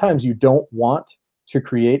that sometimes you don't want to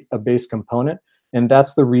create a base component. And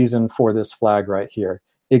that's the reason for this flag right here.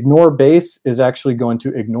 Ignore base is actually going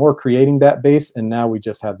to ignore creating that base, and now we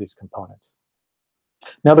just have these components.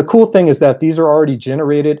 Now, the cool thing is that these are already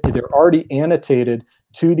generated, they're already annotated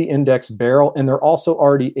to the index barrel, and they're also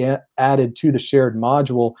already added to the shared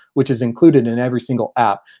module, which is included in every single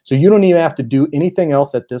app. So you don't even have to do anything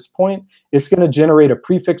else at this point. It's going to generate a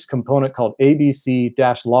prefix component called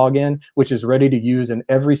abc-login, which is ready to use in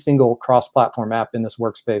every single cross-platform app in this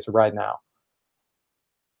workspace right now.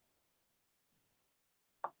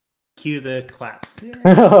 Cue the claps. We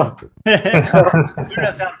don't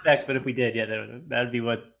have sound effects, but if we did, yeah, that'd be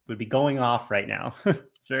what would be going off right now.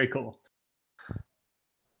 It's very cool.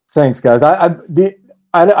 Thanks, guys.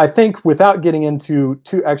 I think without getting into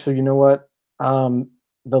actually, you know what?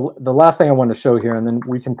 The last thing I want to show here, and then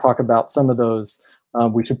we can talk about some of those.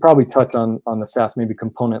 We should probably touch on the SaaS maybe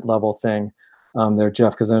component level thing there,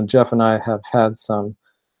 Jeff, because Jeff and I have had some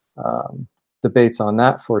debates on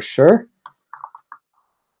that for sure.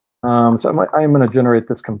 So I am going to generate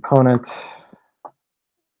this component.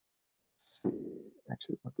 Let's see.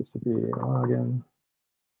 Actually, I want this to be a login.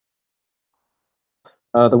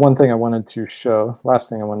 The one thing I wanted to show, last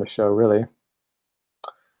thing I wanted to show, really.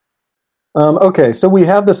 Okay, so we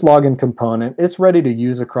have this login component. It's ready to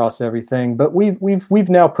use across everything, but we've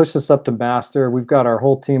now pushed this up to master. We've got our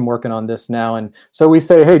whole team working on this now, and so we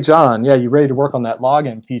say, hey, John, yeah, you ready to work on that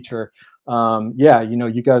login feature? Yeah, you know,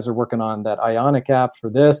 you guys are working on that Ionic app for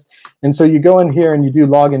this. And so you go in here and you do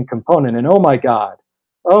login component, and oh my God.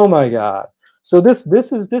 So this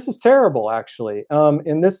is terrible, actually.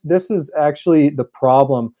 And this is actually the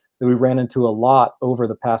problem that we ran into a lot over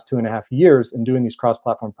the past 2.5 years in doing these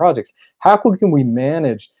cross-platform projects. How can we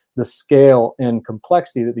manage the scale and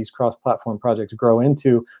complexity that these cross-platform projects grow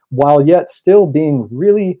into while yet still being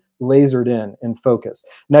really lasered in and focused?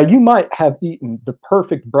 Now, you might have eaten the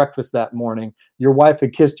perfect breakfast that morning. Your wife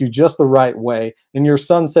had kissed you just the right way, and your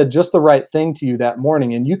son said just the right thing to you that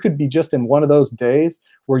morning. And you could be just in one of those days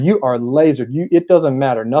where you are lasered. It doesn't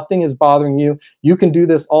matter. Nothing is bothering you. You can do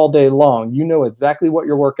this all day long. You know exactly what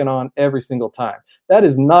you're working on every single time. That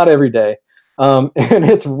is not every day, and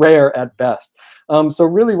it's rare at best. So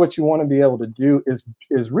really what you want to be able to do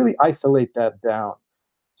is really isolate that down.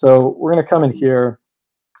 So we're going to come in here,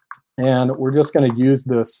 and we're just going to use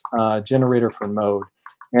this generator for mode.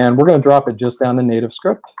 And we're going to drop it just down to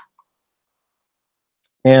NativeScript.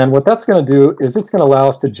 And what that's going to do is it's going to allow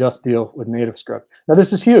us to just deal with NativeScript. Now,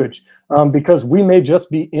 this is huge because we may just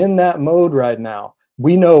be in that mode right now.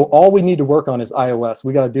 We know all we need to work on is iOS.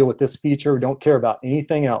 We got to deal with this feature. We don't care about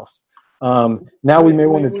anything else. Now we may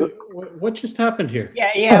want to... What just happened here?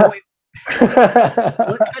 Yeah. What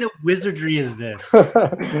kind of wizardry is this?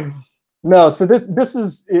 No, so this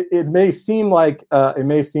is it may seem like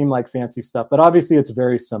fancy stuff, but obviously it's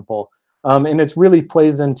very simple, and it really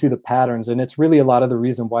plays into the patterns, and it's really a lot of the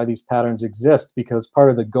reason why these patterns exist, because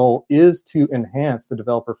part of the goal is to enhance the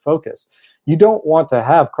developer focus. You don't want to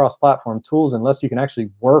have cross-platform tools unless you can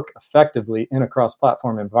actually work effectively in a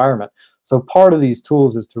cross-platform environment. So part of these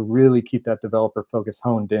tools is to really keep that developer focus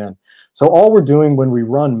honed in. So all we're doing when we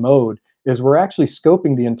run mode is we're actually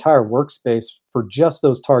scoping the entire workspace for just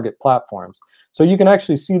those target platforms. So you can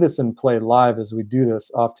actually see this in play live as we do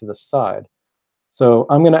this off to the side. So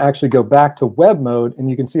I'm going to actually go back to web mode, and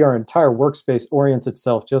you can see our entire workspace orients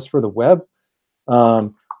itself just for the web.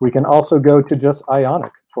 We can also go to just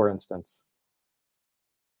Ionic, for instance.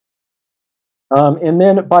 And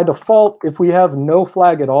then by default, if we have no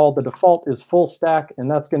flag at all, the default is full stack,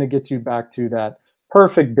 and that's going to get you back to that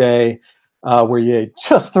perfect day where you ate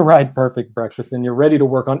just the right perfect breakfast and you're ready to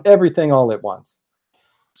work on everything all at once.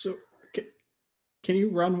 So can you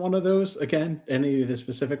run one of those again, any of the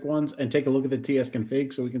specific ones, and take a look at the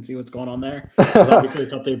tsconfig so we can see what's going on there? Because obviously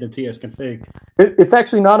it's updating the tsconfig. It's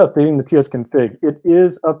actually not updating the tsconfig. It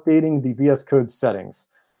is updating the VS Code settings.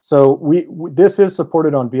 So this is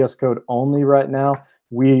supported on VS Code only right now.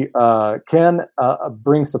 We can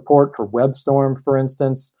bring support for WebStorm, for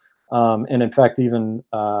instance, and in fact even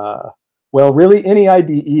well, really any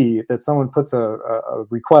IDE that someone puts a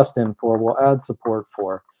request in for will add support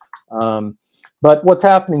for. But what's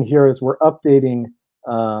happening here is we're updating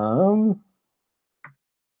the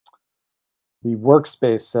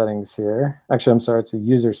workspace settings here. Actually, I'm sorry, it's the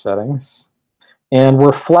user settings. And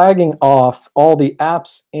we're flagging off all the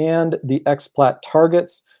apps and the XPlat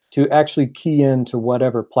targets to actually key into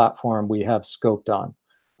whatever platform we have scoped on.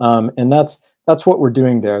 And that's what we're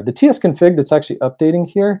doing there. The tsconfig that's actually updating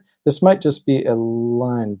here, this might just be a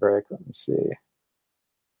line break. Let me see.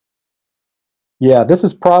 Yeah, this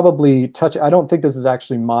is probably I don't think this is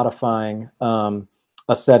actually modifying a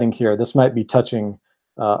setting here. This might be touching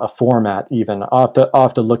a format even. I'll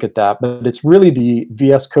have to look at that, but it's really the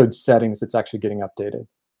VS Code settings that's actually getting updated.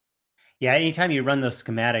 Yeah, anytime you run those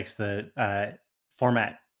schematics, the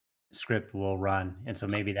format script will run, and so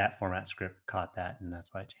maybe that format script caught that, and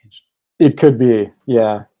that's why it changed. It could be,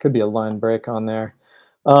 yeah, could be a line break on there.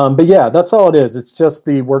 But yeah, that's all it is. It's just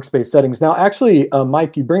the workspace settings. Now, actually,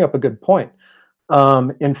 Mike, you bring up a good point.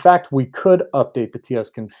 In fact, we could update the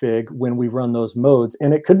TS config when we run those modes,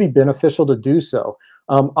 and it could be beneficial to do so.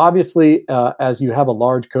 Obviously, as you have a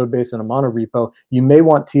large code base and a monorepo, you may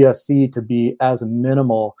want TSC to be as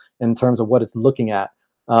minimal in terms of what it's looking at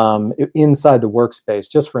inside the workspace,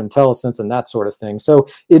 just for IntelliSense and that sort of thing. So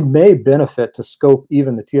it may benefit to scope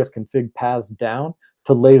even the TS config paths down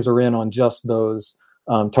to laser in on just those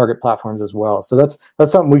target platforms as well. So that's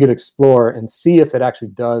something we could explore and see if it actually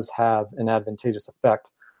does have an advantageous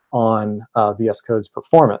effect on VS Code's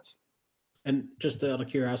performance. And just out of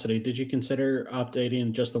curiosity, did you consider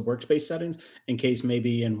updating just the workspace settings in case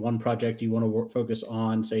maybe in one project you want to focus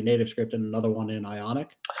on, say, NativeScript and another one in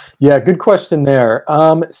Ionic? Yeah, good question there.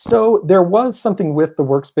 So there was something with the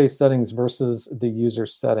workspace settings versus the user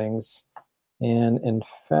settings. And in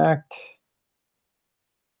fact,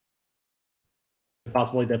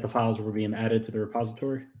 Possibly that the files were being added to the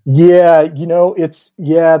repository? yeah,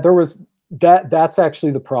 there was that's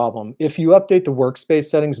actually the problem. If you update the workspace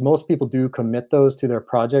settings, most people do commit those to their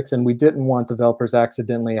projects, and we didn't want developers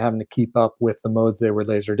accidentally having to keep up with the modes they were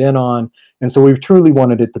lasered in on. And so we truly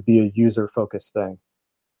wanted it to be a user-focused thing.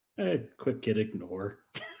 Quick git ignore.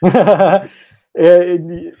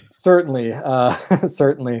 Certainly,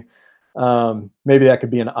 certainly. Maybe that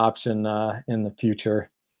could be an option in the future.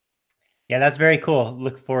 Yeah, that's very cool.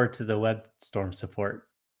 Look forward to the WebStorm support.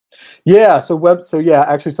 Yeah,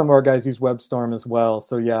 actually some of our guys use WebStorm as well.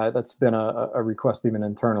 So yeah, that's been a request even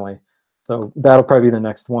internally. So that'll probably be the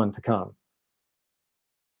next one to come.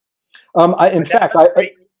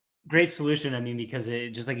 Great solution. I mean, because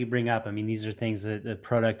it, just like you bring up, I mean, these are things that the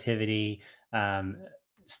productivity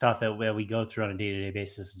stuff that we go through on a day-to-day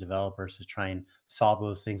basis as developers to try and solve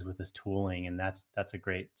those things with this tooling, and that's a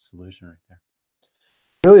great solution right there.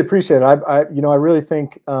 Really appreciate it. I really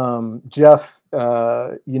think Jeff,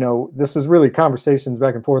 this is really conversations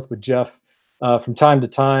back and forth with Jeff from time to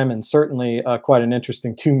time, and certainly quite an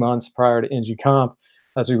interesting 2 months prior to NGConf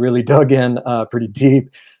as we really dug in pretty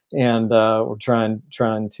deep, and we're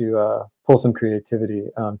trying to pull some creativity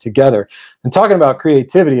together. And talking about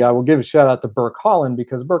creativity, I will give a shout out to Burke Holland,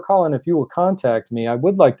 because Burke Holland, if you will contact me, I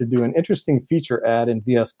would like to do an interesting feature ad in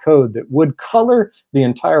VS Code that would color the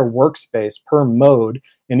entire workspace per mode,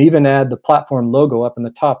 and even add the platform logo up in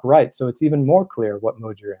the top right, so it's even more clear what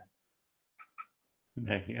mode you're in.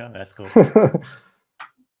 There you go. That's cool.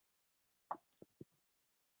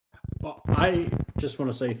 Well, I just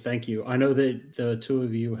want to say thank you. I know that the two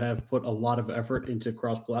of you have put a lot of effort into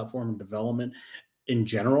cross-platform development in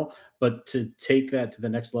general, but to take that to the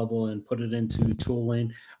next level and put it into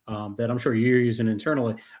tooling that I'm sure you're using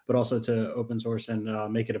internally, but also to open source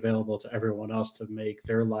and make it available to everyone else to make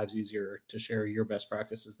their lives easier, to share your best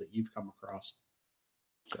practices that you've come across.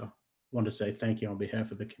 So I want to say thank you on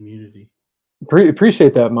behalf of the community.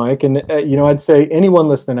 Appreciate that, Mike. And I'd say anyone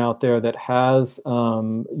listening out there that has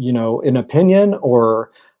an opinion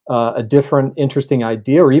or a different interesting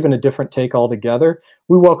idea, or even a different take altogether,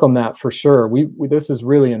 we welcome that for sure. This is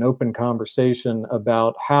really an open conversation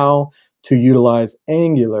about how to utilize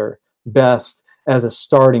Angular best as a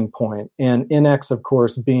starting point, and NX, of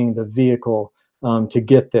course, being the vehicle to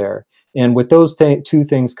get there. And with those two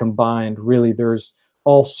things combined, really there's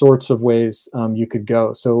all sorts of ways you could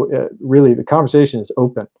go. So really the conversation is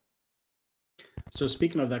open. So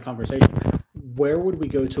speaking of that conversation, where would we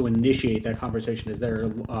go to initiate that conversation? Is there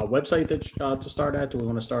a website that to start at? Do we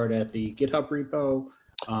want to start at the GitHub repo?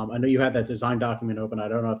 I know you had that design document open. I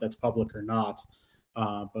don't know if that's public or not.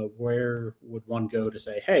 But where would one go to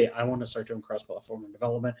say, hey, I want to start doing cross-platform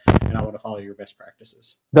development and I want to follow your best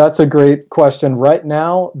practices? That's a great question. Right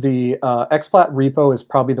now, the XPlat repo is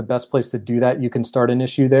probably the best place to do that. You can start an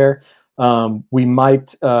issue there. We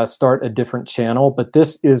might start a different channel, but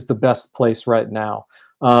this is the best place right now.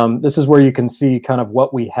 This is where you can see kind of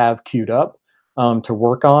what we have queued up to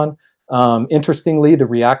work on. Interestingly, the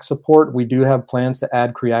React support, we do have plans to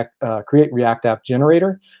add create React App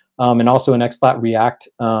Generator. And also an XPlat React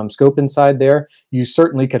scope inside there. You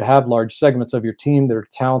certainly could have large segments of your team that are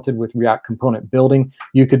talented with React component building.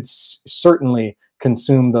 You could certainly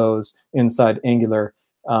consume those inside Angular.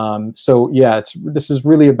 So yeah, this is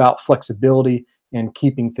really about flexibility and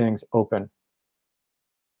keeping things open.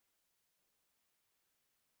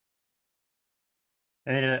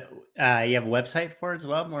 And then you have a website for it as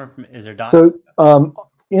well? Is there docs? So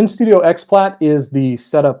InStudio XPlat is the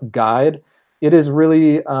setup guide. It is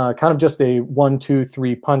really kind of just a 1, 2,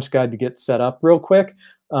 3 punch guide to get set up real quick.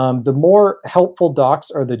 The more helpful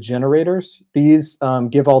docs are the generators. These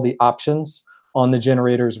give all the options on the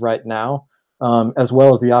generators right now, as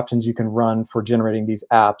well as the options you can run for generating these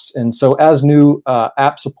apps. And so as new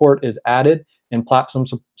app support is added and platform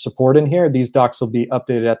support in here, these docs will be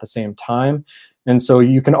updated at the same time. And so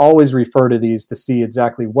you can always refer to these to see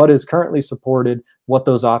exactly what is currently supported, what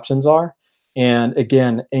those options are. And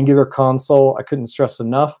again, Angular Console, I couldn't stress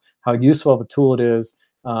enough how useful of a tool it is.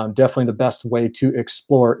 Definitely the best way to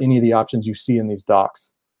explore any of the options you see in these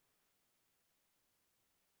docs.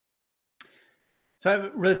 So I have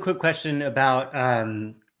a really quick question about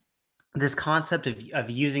this concept of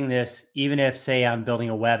using this, even if, say, I'm building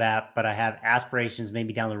a web app, but I have aspirations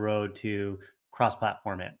maybe down the road to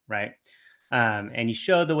cross-platform it, right? And you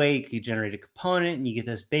show the way you could generate a component, and you get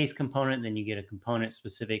this base component, and then you get a component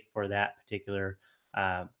specific for that particular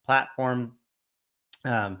platform.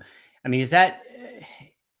 I mean, is that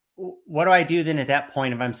what do I do then at that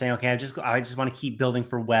point if I'm saying, okay, I just want to keep building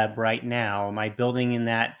for web right now? Am I building in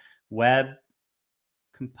that web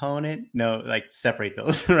component? No, like separate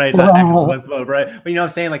those, right? Not actual web code, right? But you know what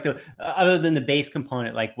I'm saying? Like other than the base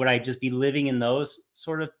component, like would I just be living in those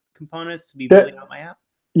sort of components to be building out my app?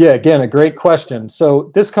 Yeah, again, a great question. So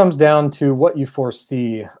this comes down to what you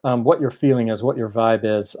foresee, what your feeling is, what your vibe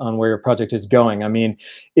is on where your project is going. I mean,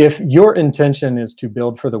 if your intention is to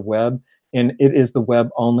build for the web and it is the web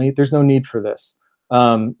only, there's no need for this.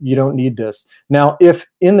 You don't need this. Now, if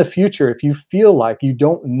in the future, if you feel like you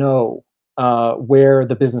don't know where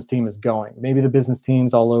the business team is going, maybe the business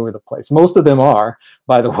team's all over the place. Most of them are,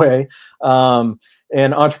 by the way.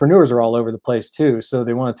 And entrepreneurs are all over the place too. So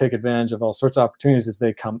they want to take advantage of all sorts of opportunities as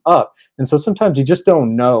they come up. And so sometimes you just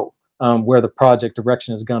don't know where the project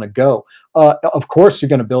direction is going to go. Of course, you're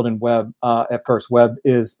going to build in web at first. Web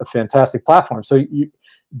is a fantastic platform. So you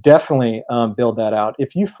definitely build that out.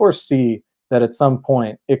 If you foresee that at some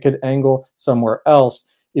point it could angle somewhere else,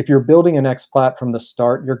 if you're building an XPlat from the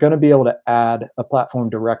start, you're going to be able to add a platform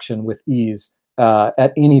direction with ease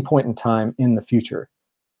at any point in time in the future.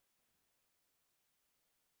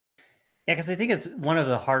 Yeah, because I think it's one of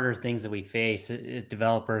the harder things that we face as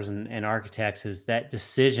developers and architects is that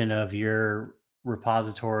decision of your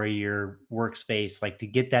repository, your workspace, like to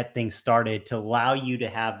get that thing started to allow you to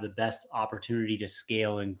have the best opportunity to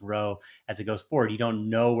scale and grow as it goes forward. You don't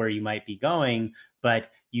know where you might be going,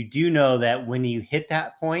 but you do know that when you hit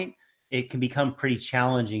that point, it can become pretty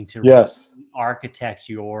challenging to architect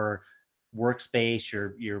your workspace,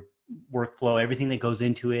 your workflow, everything that goes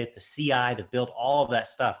into it, the CI, the build, all of that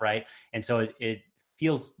stuff, right? And so it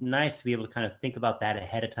feels nice to be able to kind of think about that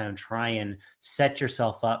ahead of time, try and set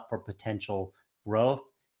yourself up for potential growth,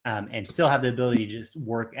 and still have the ability to just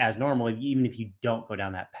work as normal, even if you don't go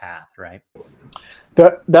down that path, right?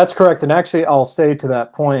 That's correct. And actually, I'll say to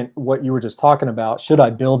that point, what you were just talking about, should I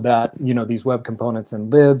build that, these web components in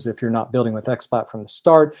libs if you're not building with XPlat from the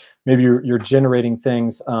start? Maybe you're generating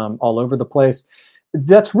things all over the place.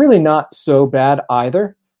 That's really not so bad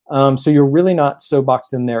either. So you're really not so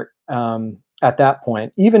boxed in there at that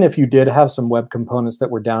point. Even if you did have some web components that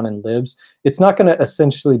were down in libs, it's not going to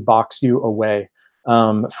essentially box you away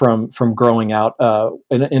from growing out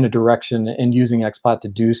in a direction and using XPlat to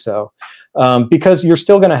do so, because you're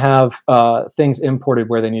still going to have things imported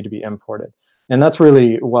where they need to be imported. And that's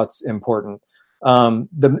really what's important.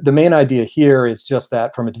 The main idea here is just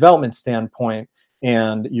that from a development standpoint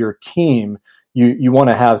and your team, you want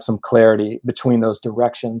to have some clarity between those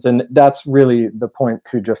directions. And that's really the point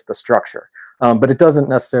to just the structure. But it doesn't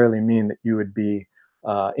necessarily mean that you would be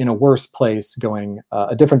in a worse place going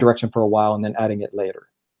a different direction for a while and then adding it later.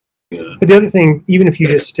 But the other thing, even if you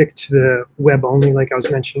just stick to the web only, like I was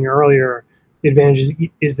mentioning earlier, the advantage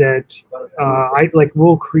is that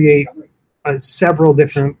we'll create several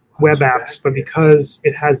different web apps, but because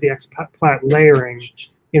it has the XPlat layering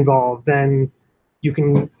involved, then you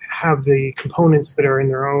can have the components that are in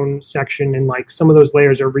their own section, and like some of those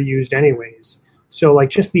layers are reused anyways. So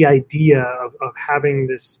like just the idea of having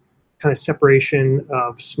this kind of separation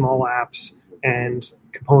of small apps and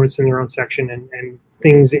components in their own section and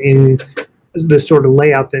things in the sort of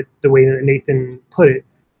layout that the way that Nathan put it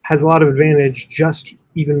has a lot of advantage just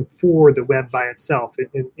even for the web by itself,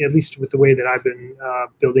 at least with the way that I've been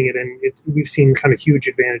building it. And we've seen kind of huge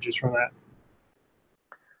advantages from that.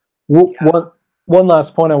 Well, one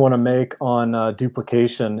last point I want to make on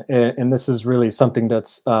duplication, and this is really something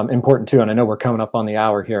that's important too, and I know we're coming up on the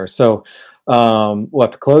hour here, so we'll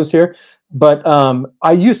have to close here. But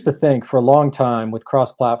I used to think for a long time with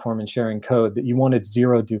cross-platform and sharing code that you wanted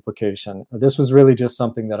zero duplication. This was really just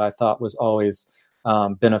something that I thought was always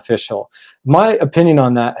beneficial. My opinion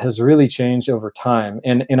on that has really changed over time.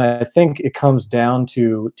 And I think it comes down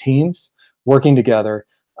to teams working together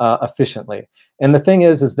efficiently. And the thing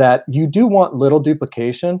is that you do want little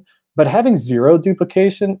duplication, but having zero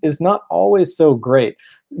duplication is not always so great.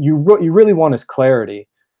 You really want is clarity.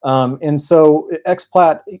 And so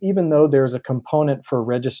XPlat, even though there's a component for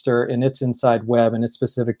register and it's inside web and it's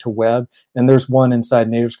specific to web, and there's one inside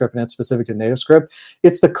NativeScript and it's specific to NativeScript,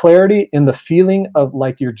 it's the clarity and the feeling of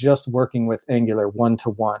like you're just working with Angular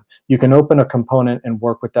one-to-one. You can open a component and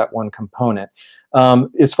work with that one component.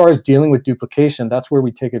 As far as dealing with duplication, that's where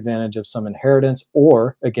we take advantage of some inheritance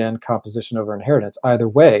or, again, composition over inheritance. Either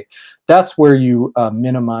way, that's where you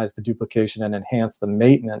minimize the duplication and enhance the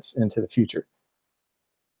maintenance into the future.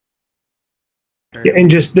 Yeah, and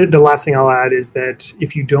just the last thing I'll add is that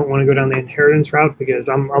if you don't want to go down the inheritance route, because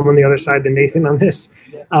I'm on the other side than Nathan on this,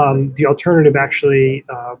 the alternative actually,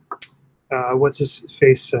 what's his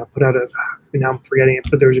face put out now I'm forgetting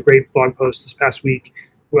it, but there was a great blog post this past week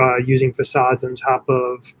using facades on top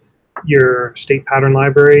of your state pattern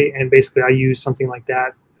library, and basically I use something like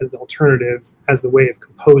that as the alternative, as the way of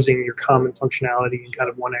composing your common functionality in kind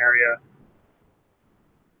of one area.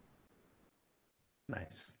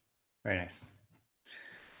 Nice, very nice.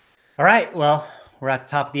 All right, well, we're at the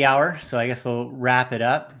top of the hour, so I guess we'll wrap it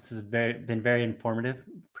up. This has been very informative.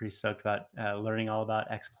 Pretty stoked about learning all about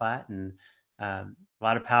XPlat, and a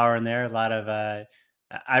lot of power in there. A lot of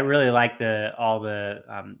I really like all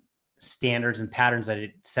the standards and patterns that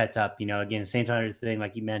it sets up. You know, again, same kind of thing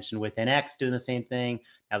like you mentioned with NX doing the same thing.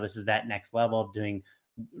 Now this is that next level of doing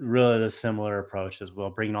really the similar approach as well,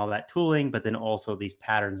 bringing all that tooling, but then also these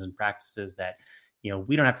patterns and practices that, you know,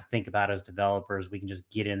 we don't have to think about as developers. We can just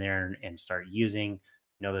get in there and start using,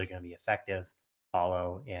 know they're going to be effective,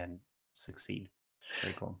 follow, and succeed.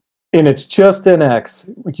 Very cool. And it's just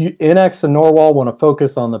NX. NX and Norwal want to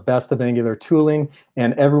focus on the best of Angular tooling,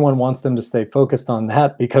 and everyone wants them to stay focused on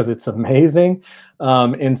that because it's amazing.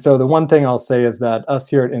 And so the one thing I'll say is that us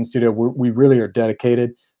here at InStudio, we really are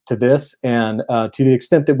dedicated to this, and to the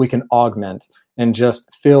extent that we can augment and just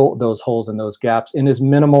fill those holes and those gaps in as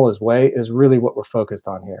minimal as way is really what we're focused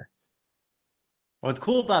on here. What's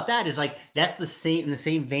cool about that is like that's in the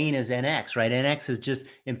same vein as NX, right? NX is just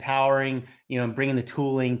empowering, you know, and bringing the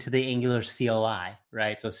tooling to the Angular CLI,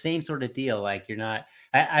 right? So same sort of deal. Like you're not.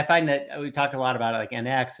 I find that we talk a lot about it, like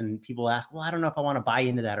NX, and people ask, well, I don't know if I want to buy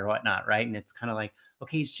into that or whatnot, right? And it's kind of like,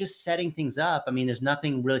 okay, it's just setting things up. I mean, there's not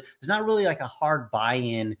really like a hard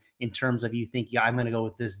buy-in in terms of you think, yeah, I'm going to go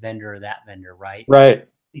with this vendor or that vendor, right? Right.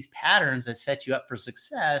 These patterns that set you up for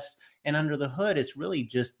success. And under the hood, it's really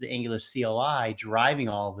just the Angular CLI driving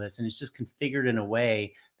all of this. And it's just configured in a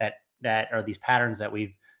way that are these patterns that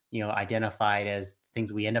we've, you know, identified as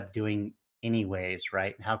things we end up doing anyways,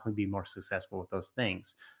 right? And how can we be more successful with those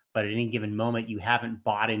things? But at any given moment, you haven't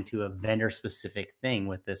bought into a vendor specific thing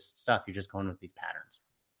with this stuff. You're just going with these patterns.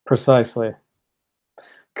 Precisely.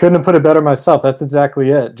 Couldn't have put it better myself. That's exactly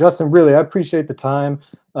it. Justin, really, I appreciate the time.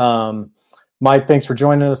 Mike, thanks for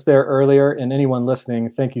joining us there earlier. And anyone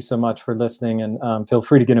listening, thank you so much for listening. And feel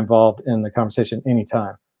free to get involved in the conversation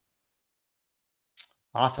anytime.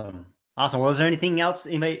 Awesome. Well, is there anything else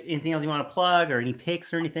you want to plug, or any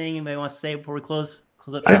picks or anything anybody wants to say before we close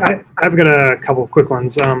up? I've got a couple of quick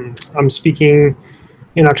ones. I'm speaking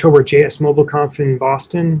in October at JS Mobile Conf in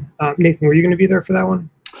Boston. Nathan, were you going to be there for that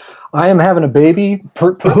one? I am having a baby,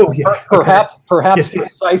 perhaps yes,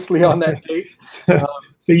 precisely on that date.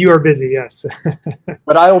 So you are busy, yes.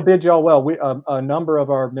 But I will bid y'all well. A number of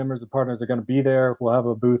our members and partners are going to be there. We'll have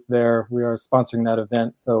a booth there. We are sponsoring that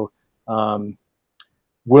event, so they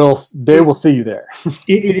will see you there.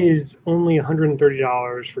 It is only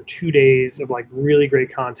 $130 for 2 days of like really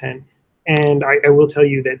great content, and I will tell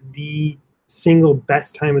you that the single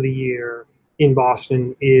best time of the year in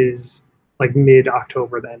Boston is like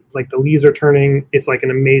mid-October. Then, like the leaves are turning. It's like an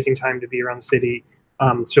amazing time to be around the city.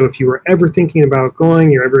 So if you were ever thinking about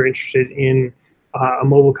going, you're ever interested in a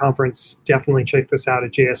mobile conference, definitely check this out at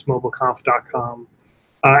jsmobileconf.com.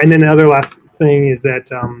 And then the other last thing is that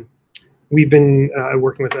we've been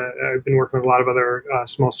working with I've been working with a lot of other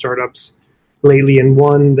small startups lately, and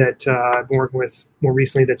one that I've been working with more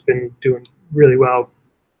recently that's been doing really well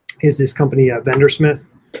is this company Vendorsmith.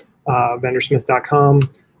 Vendorsmith.com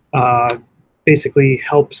basically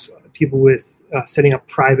helps people with setting up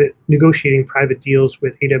negotiating private deals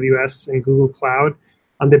with AWS and Google Cloud.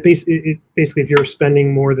 That basically, if you're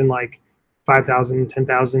spending more than like $5,000,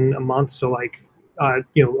 $10,000 a month, so like a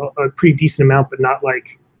pretty decent amount, but not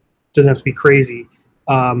like doesn't have to be crazy.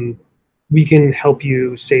 We can help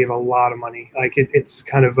you save a lot of money. Like it's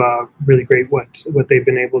kind of really great what they've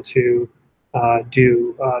been able to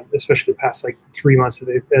do, especially the past like 3 months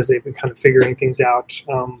as they've been kind of figuring things out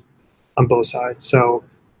on both sides. So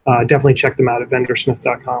definitely check them out at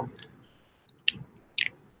vendorsmith.com.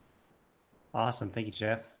 Awesome. Thank you,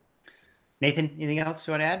 Jeff. Nathan, anything else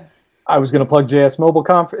you want to add? I was going to plug JS Mobile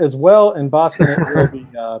Conf as well in Boston. It will be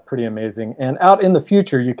pretty amazing. And out in the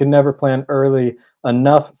future, you can never plan early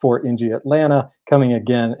enough for NG Atlanta, coming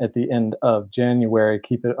again at the end of January.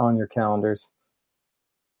 Keep it on your calendars.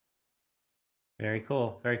 Very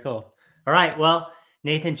cool. Very cool. All right. Well,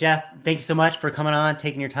 Nathan, Jeff, thank you so much for coming on,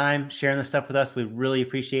 taking your time, sharing this stuff with us. We really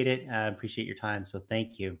appreciate it. Appreciate your time. So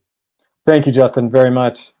thank you. Thank you, Justin, very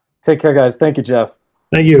much. Take care, guys. Thank you, Jeff.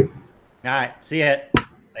 Thank you. All right. See ya.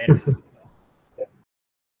 Later.